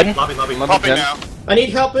 I'm dead? Lobby. I'm Popping dead. now. I need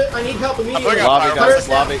help. I need help I'm immediately. putting out Lobby, fire. guys. Fire's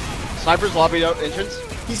down. Lobby. Snipers lobby out entrance.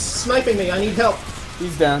 He's sniping me. I need help.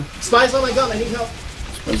 He's down. Spies on my gun. I need help.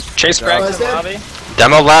 Chase frags Dead. in the lobby.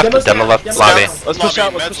 Demo left. Demo's Demo down. left Demo's lobby. down. Let's push Lobby,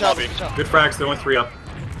 out. Let's Med's push out. lobby. Push out. Good frags. They went 3 up.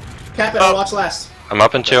 Cap it. I'll watch last. I'm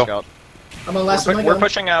up in 2. Scout. I'm on last with my We're gun.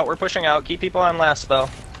 pushing out, we're pushing out. Keep people on last though.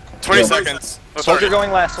 20 seconds. Oh, Soldier sorry.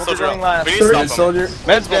 going last. Soldier going last. We need to stop him. Soldier.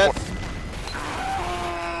 Med's dead.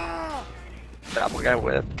 Doppel guy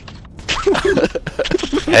with.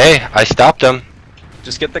 Hey, I stopped him.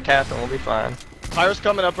 Just get the cap and we'll be fine. Pyro's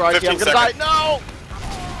coming up right here. I'm 15 gonna die. seconds. No!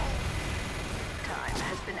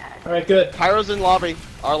 Alright, good. Pyro's in lobby.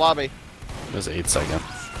 Our lobby. It was 8 seconds.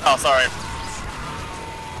 Oh, sorry.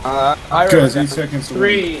 Guys, 8 seconds. to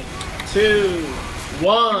 3, 2,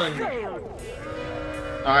 1.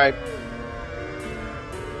 Alright.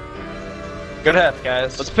 Good half,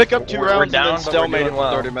 guys. Let's pick up 2 We're rounds down, and then but stalemate we're it doing for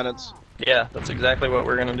well. 30 minutes. Yeah, that's exactly what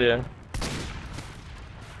we're gonna do.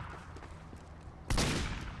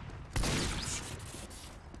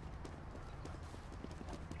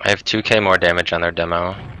 I have 2k more damage on their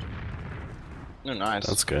demo. Oh, nice.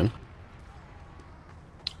 That's good.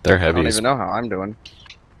 They're I don't heavies. even know how I'm doing.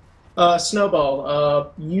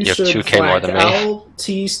 Snowball, you have should 2K more flank. than me. I'll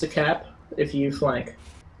tease the cap if you flank.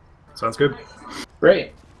 Sounds good.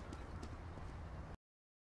 Great.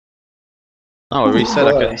 Oh, it reset.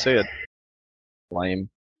 I boy. couldn't see it. Lame.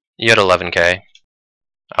 You had 11k.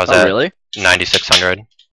 I was Oh, at really? 9600.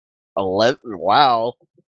 11. Wow.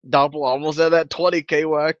 Doppel almost at that 20k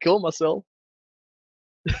where I killed myself.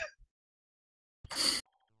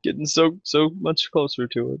 Getting so much closer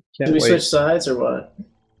to it. Can't Do we wait. switch sides or what?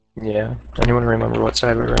 Yeah. Anyone remember what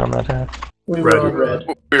side we were on that half? We Red. were on red.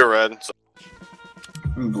 We were red. So.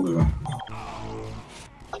 Blue.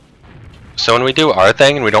 So when we do our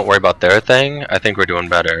thing and we don't worry about their thing, I think we're doing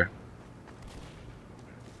better.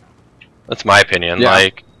 That's my opinion. Yeah.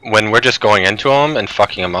 Like, when we're just going into them and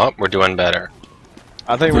fucking them up, we're doing better.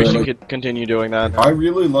 I think we Yeah, should like- continue doing that. I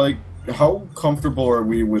really like. How comfortable are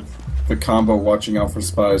we with the combo watching out for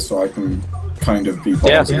spies so I can kind of be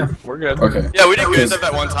ballsy? We're good. Okay. Yeah, we did good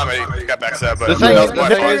that one time. I got backstab, but The thing Yeah. is, the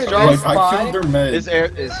thing is, Like, Like, I killed their med. is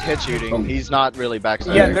hit shooting. Oh. He's not really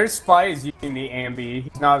backstabbing. Yeah, their spy is using the ambi.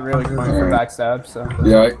 He's not really going for backstab, so.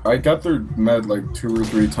 Yeah, I got their med like 2 or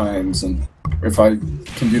 3 times, and if I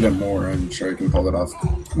can do that more, I'm sure I can pull it off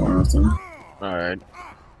more often. Alright.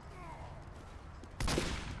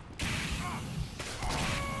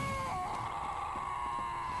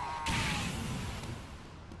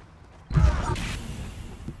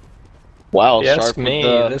 Wow, Yes, sharp me.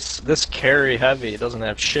 with the... This carry heavy doesn't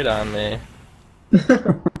have shit on me.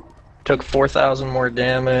 Took 4,000 more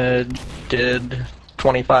damage, did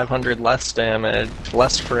 2,500 less damage,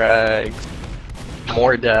 less frags,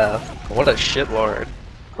 more death. What a shitlord.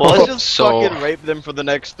 Well, let's just So- fucking rape them for the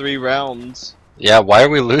next 3 rounds. Yeah, why are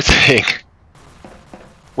we losing?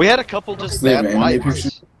 We had a couple just They have bad anime wipes,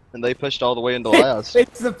 pictures? and they pushed all the way into last.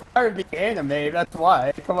 It's the part of the anime, that's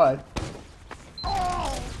why. Come on.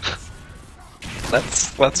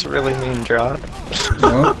 That's really mean, Draw.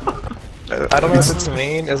 No? I don't know if it's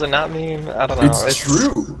mean. Is it not mean? I don't know. It's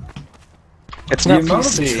true. It's The not amount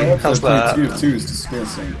of PC. trans How's that play that? TF2 is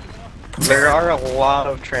disgusting. There are a lot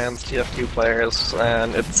of trans TF2 players,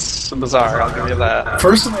 and it's bizarre. I'll give you that.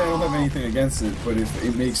 Personally, I don't have anything against it, but if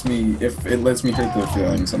it makes me, if it lets me hurt their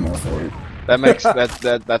feelings, I'm all for it. That makes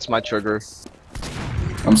that's my trigger.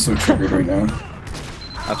 I'm so triggered right now.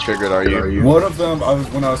 How triggered are you? One of them,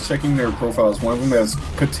 when I was checking their profiles, one of them has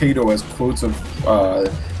potato as quotes of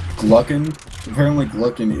Gluckin. Apparently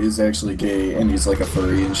Gluckin is actually gay, and he's like a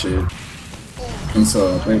furry and shit. And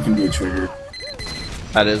so, that can be a trigger.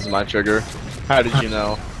 That is my trigger. How did you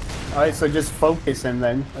know? Alright, so just focus him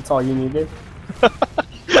then. That's all you needed. I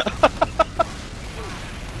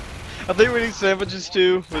think we need sandwiches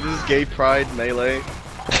too, with his gay pride melee.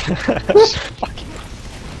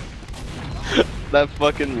 That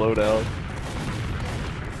fucking loadout.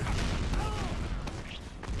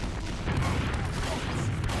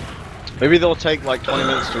 Maybe they'll take like 20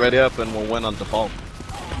 minutes to ready up and we'll win on default.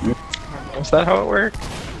 Is that how it works?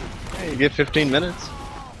 Yeah, you get 15 minutes.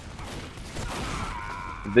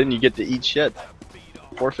 And then you get to eat shit.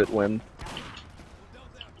 Forfeit win.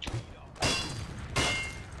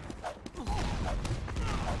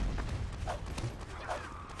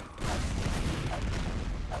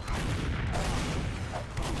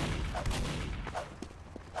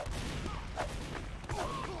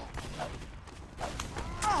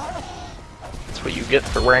 That's what you get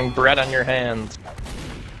for wearing bread on your hands.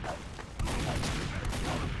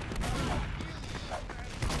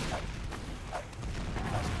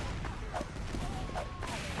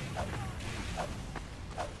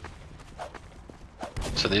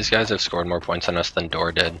 So these guys have scored more points on us than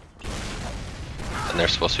Door did. And they're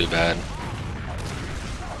supposed to be bad.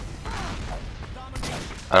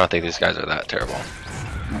 I don't think these guys are that terrible.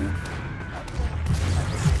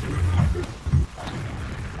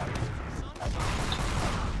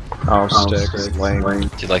 Oh, sticks. Lame. Do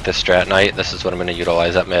you like this strat knight? This is what I'm going to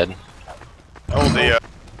utilize at mid. Oh, the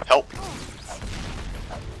help.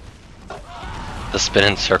 The spin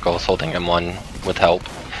in circles holding M1 with help.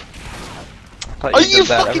 Thought Oh, did you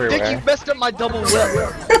that fucking dick! everywhere. You messed up my double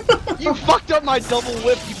whip. You fucked up my double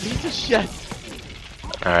whip, you piece of shit.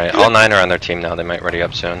 Alright, all 9 are on their team now. They might ready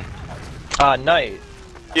up soon. Knight.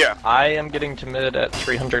 Yeah. I am getting to mid at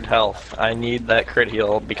 300 health. I need that crit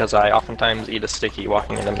heal because I oftentimes eat a sticky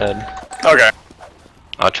walking into mid. Okay.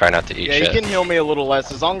 I'll try not to eat Yeah, shit. you can heal me a little less.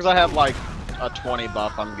 As long as I have like a 20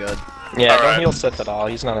 buff, I'm good. Yeah, Alright. don't heal Sith at all.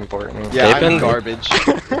 He's not important. Yeah, They've I'm been- garbage.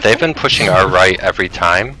 They've been pushing our right every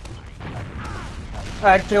time.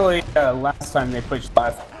 Actually, last time they pushed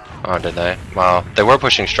left. Oh, did they? Well, they were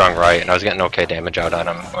pushing strong right, and I was getting okay damage out on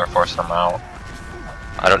them, or forcing them out.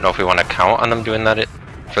 I don't know if we want to count on them doing that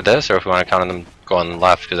for this, or if we want to count on them going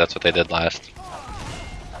left, because that's what they did last.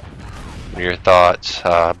 What are your thoughts,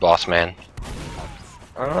 boss man?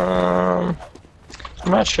 I'm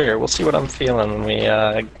not sure. We'll see what I'm feeling when we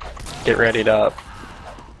get readied up.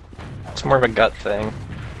 It's more of a gut thing.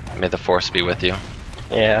 May the force be with you.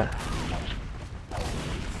 Yeah.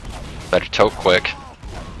 Better tote quick.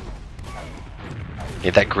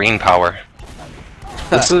 Need that green power.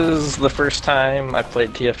 This is the first time I played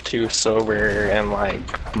TF2 sober in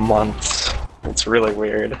like months. It's really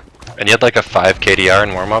weird. And you had like a 5 KDR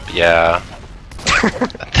in warm-up? Yeah. I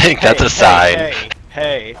think that's a sign.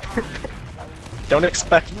 Hey. Don't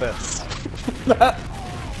expect this.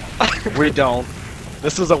 We don't.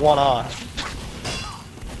 This is a one-off.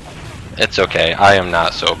 It's okay, I am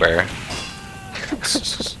not sober.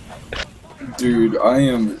 Dude, I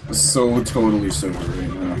am so totally sober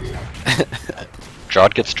right now.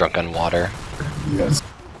 Jawd gets drunk on water. Yes.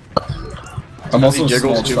 I'm also he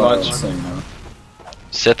jiggles small too child, much. so, you know.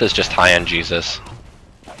 Sith is just high on Jesus.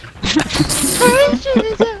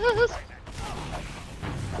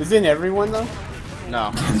 Isn't everyone though?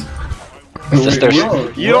 No. Sister- We're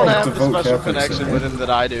all- You we're don't all have the devout special Catholics, connection right? with him that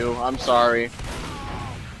I do. I'm sorry.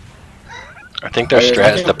 I think their I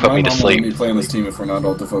strat is think to put my me to mom won't let sleep. me play on this team if we're not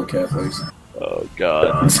all devout Catholics. Oh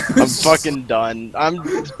god. I'm fucking done. I'm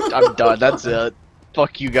done. That's it.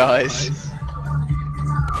 Fuck you guys.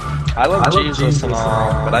 I love Jesus and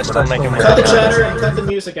all, but I still make him Cut the chatter and cut the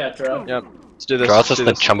music outro. Yep. Let's do this. Draws Let's us do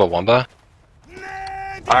the this. Chumbawamba.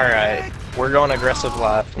 Alright, we're going aggressive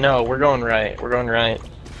left. No, we're going right. We're going right.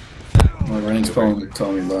 My running phone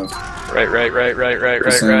telling me left. Right.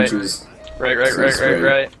 Percentages. Right.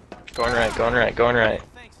 Going right.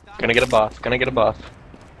 Gonna get a buff.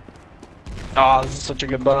 Oh, this is such a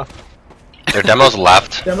good buff. Their demo's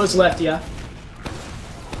left. Demo's left, yeah.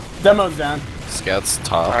 Demo's down. Scouts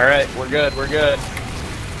top. Alright, we're good.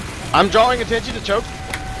 I'm drawing attention to choke.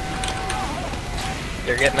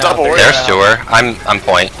 They're getting out. Double they're word. There's getting out. sewer. I'm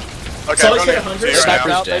point. Okay, Sully's I'm hit going 100. to They right backed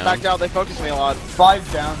now. out. They down. backed out. They focused me a lot.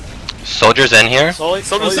 5's down. Soldiers in here. Sully,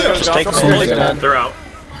 Soldier's Sully's down. down. Just take Sully's them. down. They're out.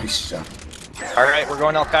 Nice shot. Alright, we're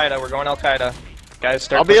going Al-Qaeda. Guys,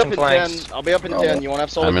 start I'll be up pushing in flanks. 10. I'll be up in 10. You won't have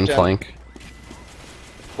Sully I'm in 10. flank.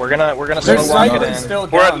 We're gonna Their slow walk sniper it is in. still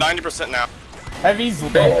We're at down. 90% now. Heavy's Oh,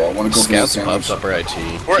 lit. I want to go for the Scouts sandwich. pops upper IT.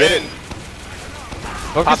 We're in.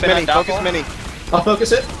 Focus Pop in mini. on Focus doppel. mini. I'll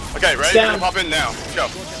focus it. Okay, ready? Down. We're gonna pop in now. Let's go.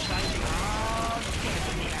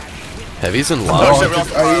 Heavy's in Oh, low. shit, we lost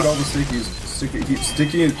the I ate fire. all the stickies.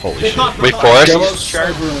 Sticky and Holy They shit. pop. We pop. forced. Demo,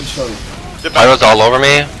 Sniper, and Shuttle. Get back. Pyro's all over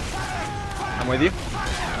me. I'm with you.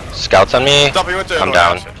 Scouts on me. Stop, he went to I'm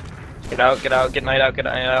down. Get out, get Knight out. Keep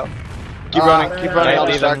running. Keep running. I'll Knight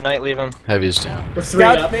leave distract. him, Knight leave him. Heavy's down. We're 3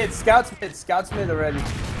 up. Scouts mid already.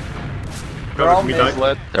 Go all to me, mid.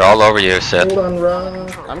 Knight. They're all over you, Sith. Hold on, run.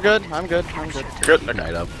 I'm good. Good.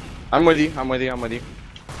 Knight up. I'm with you. 5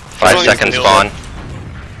 Someone seconds needs to spawn.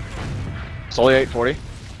 Sully 840.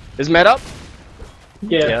 Is med up?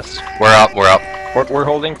 Yeah. Yes. We're up. We're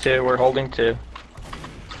holding two.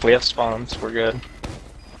 We have spawns, we're good.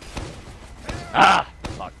 Ah!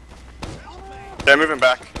 Okay, moving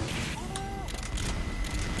back.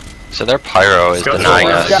 So their pyro is Scouts denying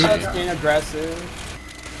are us. left. Scouts being aggressive.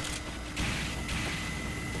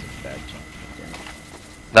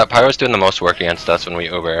 That pyro's doing the most work against us when we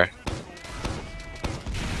Uber.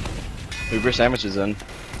 Uber sandwiches in.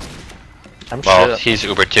 I'm Well, shit. he's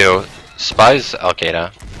Uber too. Spy's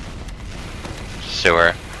Al-Qaeda.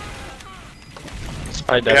 Sewer.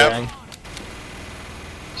 Spy dead Yeah. ring.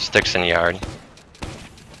 Sticks in yard.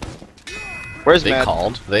 Where's They med?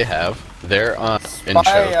 called. They have. They're in Spy,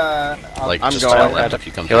 choke. Like I'm just going. to the left if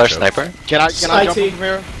you come Healer through choke. sniper. Can I jump IT. from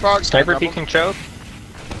here? Frog? Sniper Double. peeking choke.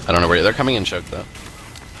 I don't know where they're coming in choke though.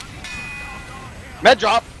 Med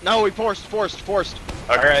drop. No, we forced.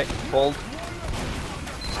 Alright, hold.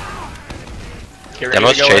 Get ready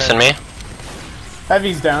Demo's to go chasing in. me.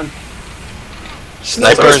 Heavy's down.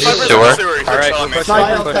 Sniper's sewer. Alright, we're pushing. Spy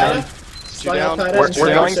We're Al-Qaeda. pushing. Spy down. Al-Qaeda. We're and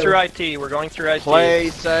Spy going Al-Qaeda. through IT. We're going through IT. Play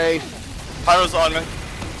safe. Pyro's on me.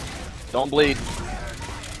 Don't bleed.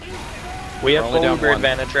 We have We're only full down Uber one.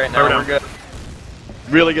 advantage right Pyro now. down. We're good.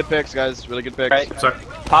 Really good picks, guys. Really good picks. Right. Sorry.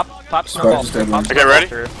 Pop snowball. Spy Pop just snowball ready?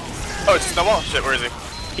 through. Oh, it's snowball. Shit, where is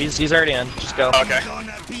he? He's already in. Just go. Okay.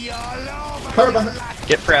 Pyro behind.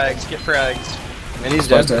 Get frags. Get frags. And he's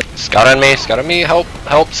Spy's dead. dead. Scout on me. Scout on me. Help.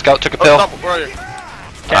 Help. Scout took a Oh, pill. double, where are you?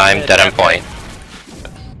 I'm dead on point.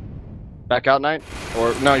 Back out, Knight?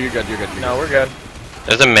 Or no, you're good. You're good. You're No, we're good.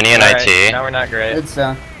 There's a mini in Alright, IT. now we're not great. It's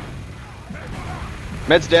down. good.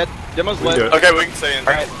 Med's dead. Demo's We lit. do it. Okay, we can stay in.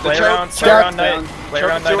 Alright, play choke, around choke night. down. Play Choke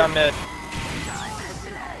around sewer. night on mid.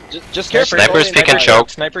 Just careful. Sniper's Solely peeking and choke.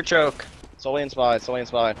 Sniper choke. Solely and spy. Solely and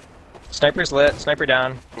spy. Sniper's lit. Sniper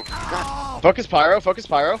down. Focus pyro. Focus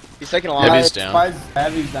pyro. He's taking a lot. Heavy's down.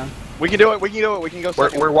 Heavy's down. We can do it. We can do it. We can go.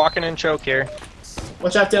 second. We're walking in choke here.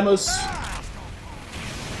 Watch out, demos.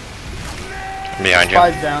 Behind you.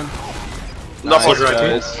 Spy's down. Nice, Soldier IT.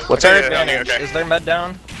 guys. What's Okay, our yeah, advantage? okay. Is their med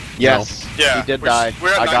down? Yes. Yeah, He did we're- die.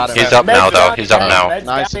 we're at I got him. 9%. He's up now, though. He's up now. Med's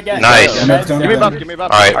Nice. down again. Nice. Med's Med's down. down. Give me buff. Give me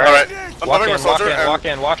buff. Alright. Alright. I'm Walk popping in, my walk soldier. in, walk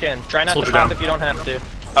in, walk in. Try not Soldier to pop down. if you don't have to.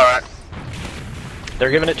 Alright.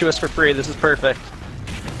 They're giving it to us for free. This is perfect.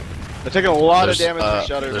 They're taking a lot There's, of damage from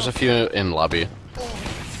Shutter. there's a few in lobby.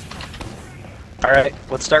 Alright,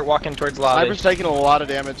 let's start walking towards lobby. Sniper's taking a lot of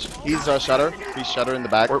damage. He's Shutter. He's Shutter in the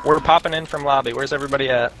back. We're popping in from lobby. Where's everybody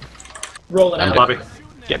at? Rolling I'm out. Lobby.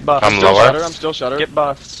 Get buffs. I'm Still lower. Shutter. I'm still Shutter. Get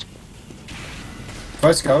buffs.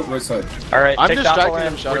 Spy scout, right side. Alright, I'm take distracting doppel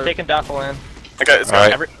him, in. Shutter. We're taking doppel in. Okay, let's go.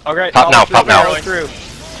 Alright. Alright, Pop now, follow pop through, now. follow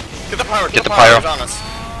through. Get the pyro. Get the pyro. He's on us.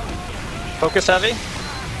 Focus heavy.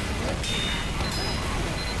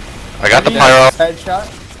 I got the pyro. Headshot.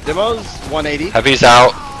 Demo's 180. Heavy's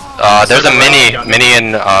out. There's a mini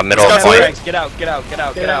in middle of Let's go. point. Frags, get out, get out, get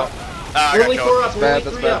out, get out. I We're got only killed. 4 up. We're only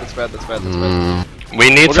That's 3 bad. up. That's bad. That's bad. That's bad. We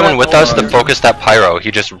need We're someone gonna- with us to focus that pyro. He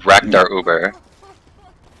just wrecked our Uber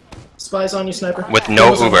Spies on you, sniper. with no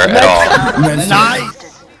Demos on Uber you. at all.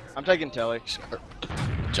 Nice. I'm taking Telly.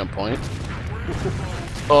 Jump point.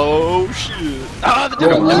 Oh shit. Ah, the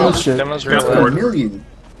Yo, demo. oh shit. Demo's That's real. forward. A million.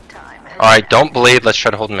 Alright, don't bleed. Let's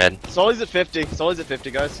try to hold mid. Sully's at 50. Sully's at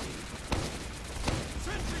 50, guys.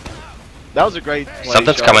 That was a great play,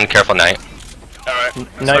 Something's Shutter. coming. Careful, Knight.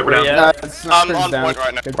 Alright. Night, where down. you at? I'm Sniper's on down. point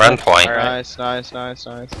right now. Good We're on job. point. Alright.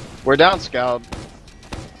 Nice. We're down Scout.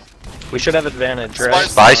 We should have advantage, right?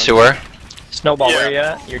 Spy sewer. Snowball, Yeah. where you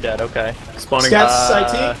at? You're dead, okay. Spawning. Scouts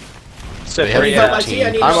IT. Sit They where have you Help at? IT.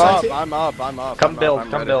 I need I'm help up. IT. I'm up. I'm up. Come I'm build, up,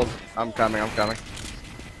 I'm come ready. build. I'm coming.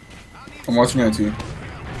 I'm watching IT.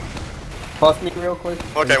 Buff me real quick.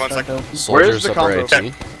 Okay, one second. Soldiers the upper combo?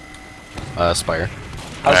 IT. Spire.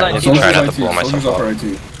 How's Alright, that? let's try Soldiers not to IT. blow myself Soldiers upper up.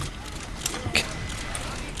 IT.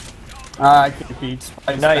 I can't beat.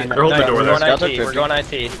 Spy's Night, down. Hold the night, door we're there. going Scout IT, took we're going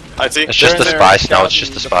IT. IT. It's just the They're in spy. there. Now it's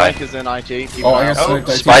just the The spy. flank is in IT. Keep Oh, an I eye got out. sniped.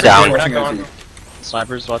 IT. Spy down. We're not Watching going. IT.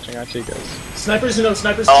 Snipers watching IT, guys. Snipers, no,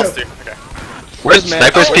 snipers I'll choke. steer. Okay. Where's Med?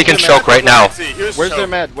 Sniper's Where's peeking their choke Med? right now. Here's Where's choke. their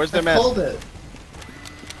Med? Where's their Med? Hold it.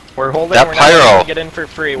 We're holding, That we're not pyro. gonna get in for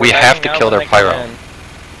free. We're We have backing to out kill when their they come pyro. in.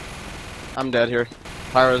 I'm dead here.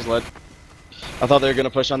 Pyro's lit. I thought they were gonna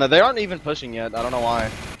push on that. They aren't even pushing yet. I don't know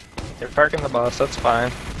why. They're parking the bus, that's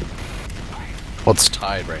fine. Well, it's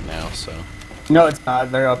tied right now, so. No, it's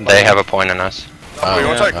not. They're up. They have a point on us. Oh, we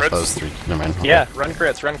won't try I thought it was crits. 3. Never mind. Yeah, run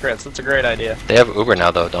crits, that's a great idea. They have Uber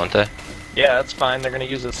now, though, don't they? Yeah, that's fine, they're gonna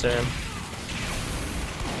use it soon.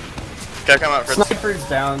 Okay, come out, crits. Sniper's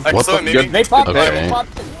down. Hey, What so the- maybe. They popped Okay. it. They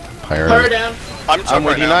popped it. Pyro Pyro. down. I'm I'm choke with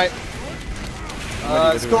right you, now.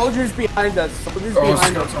 Knight. Soldiers behind us. Soldiers Oh,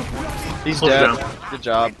 behind Scout's us. on point. He's Hold it dead. down. Good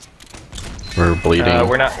job. We're bleeding.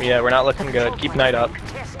 We're not looking good. Keep Knight up.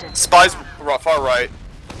 Spies far right.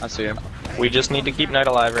 I see him. We just need to keep Knight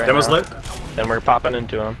alive right Demo's now. lit. Then we're popping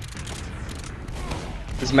into him.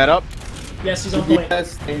 Is Med up? Yes, he's on point.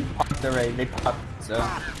 Yes, they popped the raid. They popped. So.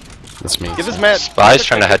 That's me. Give us Med. Spy's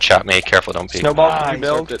trying to headshot me. Careful, don't peek. Snowball, Ah, can he you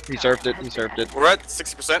build? surfed it. He surfed it. He surfed it. We're at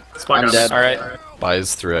 60%. Spy I'm down. dead. Alright.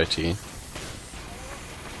 Spies through IT.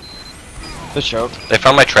 The choke. They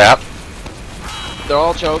found my trap. They're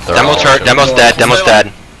all choked. They're Demo's all hurt. choked. Demo's dead. Demo's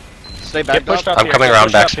dead. Stay Get back pushed up. up I'm here, coming get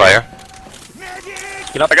around pushed up backspire. here.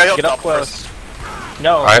 Get up, I got healed get up doppel close.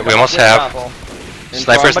 No. Alright, we almost get have. doppel.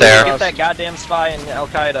 Sniper's Somebody there. Get that goddamn spy in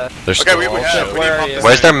Al-Qaeda. They're Okay, still we all have. choked. We need Where to are pump you? this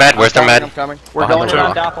Where's their thing. med? Where's their I'm med? coming. We're Behind going the in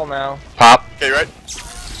on choke. doppel now. Pop. Okay, right?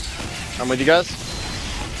 I'm with you guys.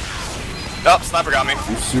 Oh, sniper got me.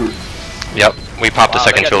 Shoot. Yep. We popped a Wow,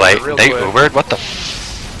 second they too got late. it real They quick. Ubered? What the?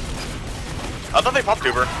 I thought they popped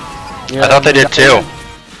Uber. I thought they did too.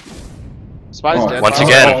 Spy's dead. Once Pyro's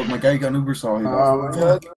again. Oh, my guy got Uber saw him. Oh my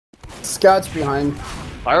god. Scout's behind.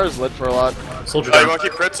 Pyro's lit for a lot. Soldier You down. want to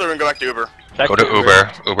keep crits or we can go back to Uber? Check Go to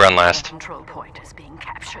Uber. Uber on last. Control point is being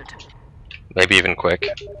captured. Maybe even quick.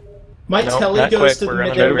 My Nope, telly not goes quick, to we're the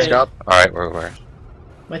running their over mid. Scout. Alright, we're Uber.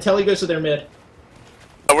 My telly goes to their mid.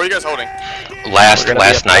 Oh, where are you guys holding? Last We're gonna be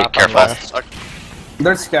last up night, top on careful. last.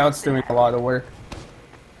 Their scouts doing a lot of work.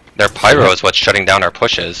 Their pyro is what's shutting down our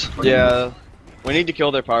pushes. Yeah. We need to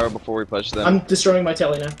kill their pyro before we push them. I'm destroying my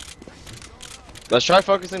telly now. Let's try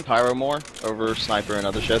focusing pyro more over sniper and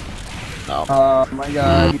other shit. No. Oh my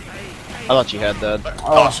god. I thought you had that.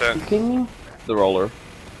 Oh, shit. You kidding me? The roller.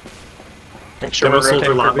 Make sure Demo we're rotating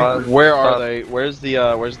soldier for lobby. buzz. Where are they? Where's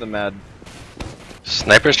the med?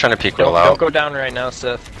 Sniper's trying to peek roll Don't out. go down right now,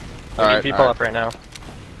 Sith. We Alright, need people alright. up right now.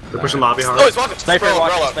 They're pushing lobby hard. Oh, he's walking. Sniper Roll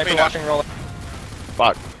watching, up, sniper me now. watching, roll up.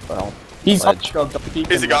 Fuck. Well, He's Ledge. up.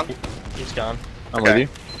 Is he gone? He's gone. I'm Okay. with you.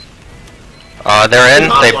 They're in.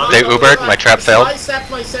 They Ubered. My trap failed. I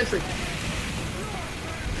sapped my sentry.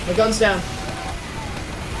 My gun's down.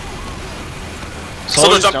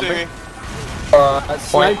 Soldier Soldier's jumped jumping. me.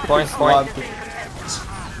 Sniper's point. lobby.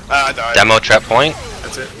 I died. Demo trap point.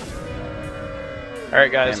 That's it.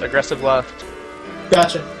 Alright guys, aggressive left.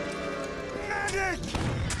 Gotcha.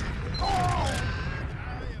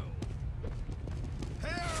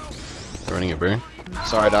 They're running a burn.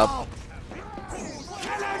 Sorry, Dop.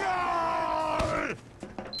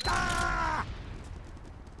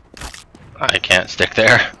 I can't stick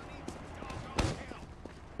there.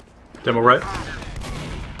 Demo right.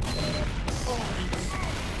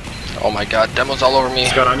 Oh my god, demo's all over me.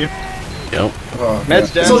 Scout on you. Yep. Oh,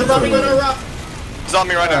 Med's dead. Soldier probably gonna rock. He's on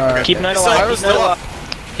me right now. Okay. Keep night He's alive, still- keep night still-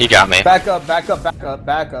 alive. He got me. Back up, back up, back up,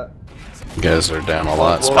 back up. You guys are down a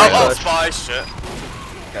lot. Whoa, Oh, Spy. oh, spy shit.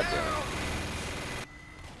 God damn it.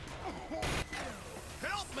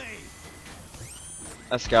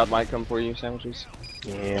 That scout might come for you, sandwiches.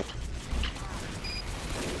 Yeah.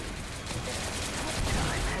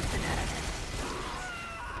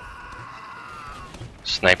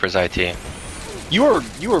 Sniper's IT. You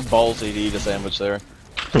were balls AD to sandwich there.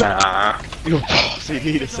 Nah. You were balls AD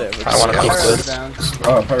to sandwich. I wanna keep Pyro's this. down.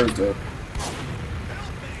 Oh, Pyro's dead.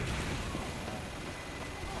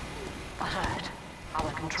 Alert.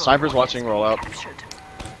 Our control Sniper's point watching is rollout. being captured.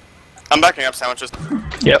 I'm backing up sandwiches.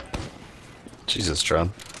 Yep. Jesus,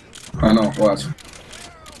 Tron. I know, watch.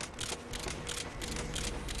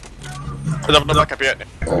 Don't back up yet.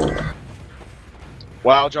 Oh.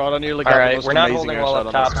 Wow, John, I nearly got the Alright, most we're not amazing holding air well shot up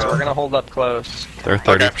on top, this so we're guy. gonna hold up close. They're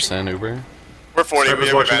 30% Uber. We're 40. We Sniper's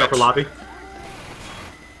have watching upper advantage.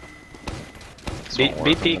 lobby.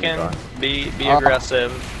 Be peeking, be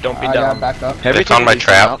aggressive, don't be I dumb. got back up. Heavy They found my team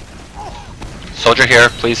coming trap. Soldier here,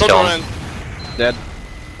 please Soldier kill him. in. Dead.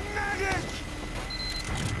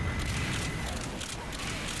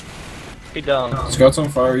 Be dumb. Scout's on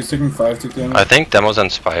fire, he's taking 5 tick damage. I think demo's on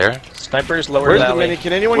Spire. Sniper's lower Where's the valley. mini?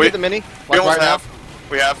 Can anyone We- get the mini? We Like almost right now? have.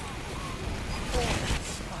 We have.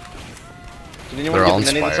 Can anyone They're get all the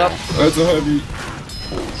mini that's inspired. up? That's a heavy.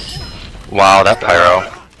 Wow, that pyro.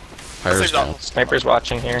 Pyro's Save down. double. Sniper's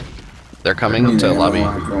watching here. They're coming to lobby.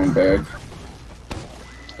 Going back.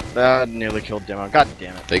 That nearly killed Demo. God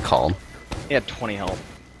damn it. They called. He had 20 health.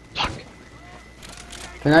 Fuck.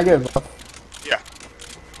 Can I get a buff? Yeah.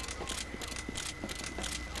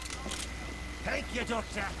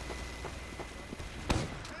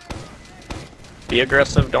 Be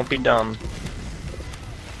aggressive, don't be dumb.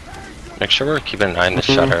 Make sure we're keeping an eye on the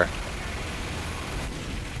shutter.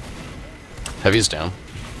 Heavy's down.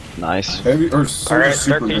 Nice. Heavy or super, Alright,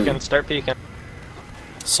 start super peeking, heavy. start peeking.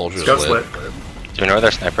 Soldier's Scout's lit. lit. Do you know where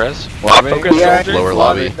their sniper is? Lobby? Focus Yeah, soldier. Lower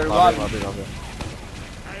lobby. They're Lobby, lobby. lobby,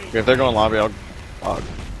 lobby. If they're going lobby, I'll... Oh,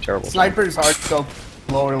 terrible. Sniper's hard to go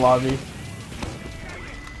lower lobby.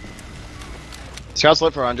 Scout's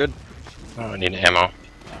lit for 100. Oh, I need ammo.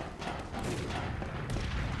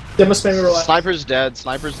 Demo spam me roll out. Sniper's dead.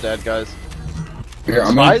 Sniper's dead, guys. Here,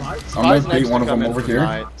 I'm Spies, gonna Spies bait next one to of come them in over for here.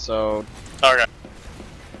 tonight, so... Okay.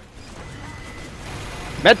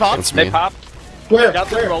 Med pop. That's me. They pop. Where? Got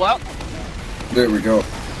the Where? roll out. There we go.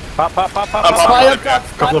 Pop, pop, pop, pop, I'm pop. on. Spy up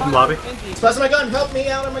top. Couple of them lobby. Spaz my gun. Help me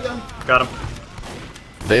out on my gun. Got him.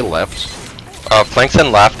 They left. Flank's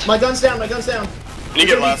in left. My gun's down. My gun's down. You We're get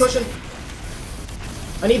gonna be last. pushing.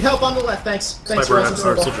 I need help on the left. Thanks. Thanks for Sniper and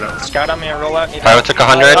awesome soldier down. Scout on me, I roll out. Need Pyro took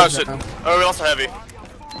 100. Oh shit. Oh, we lost a heavy.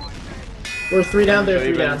 We're 3 down there.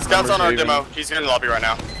 3 down. Scout's on our Retrieving. demo. He's in the lobby right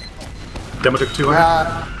now. Demo took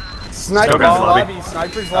 200. Sniper's Okay, lobby. lobby.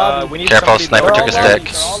 Sniper's lobby. we need Careful, somebody sniper They're took all a lobby,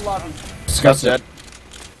 stick. They're all lobby. Scout's dead.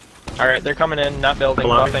 Alright, they're coming in, not building,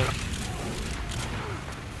 Lobby. nothing.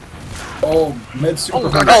 Oh, med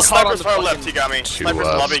super. Oh, sniper's far left, he got me. Sniper's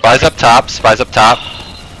lobby. Spies up top, spies up top.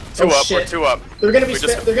 Two Oh, up, shit. we're 2 up. They're gonna be. We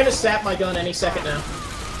just- They're gonna sap my gun any second now.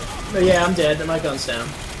 But yeah, I'm dead. My gun's down.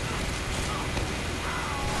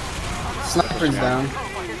 Sniper's down.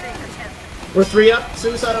 We're 3 up.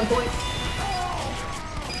 Suicide on point.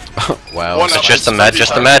 Wow. One up. It's just the med,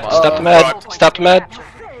 just the med. Stop the med, stop the med.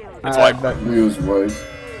 It's like Wheels wide.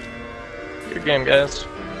 Good game, guys.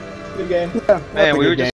 Good game. Yeah, Man, we were good just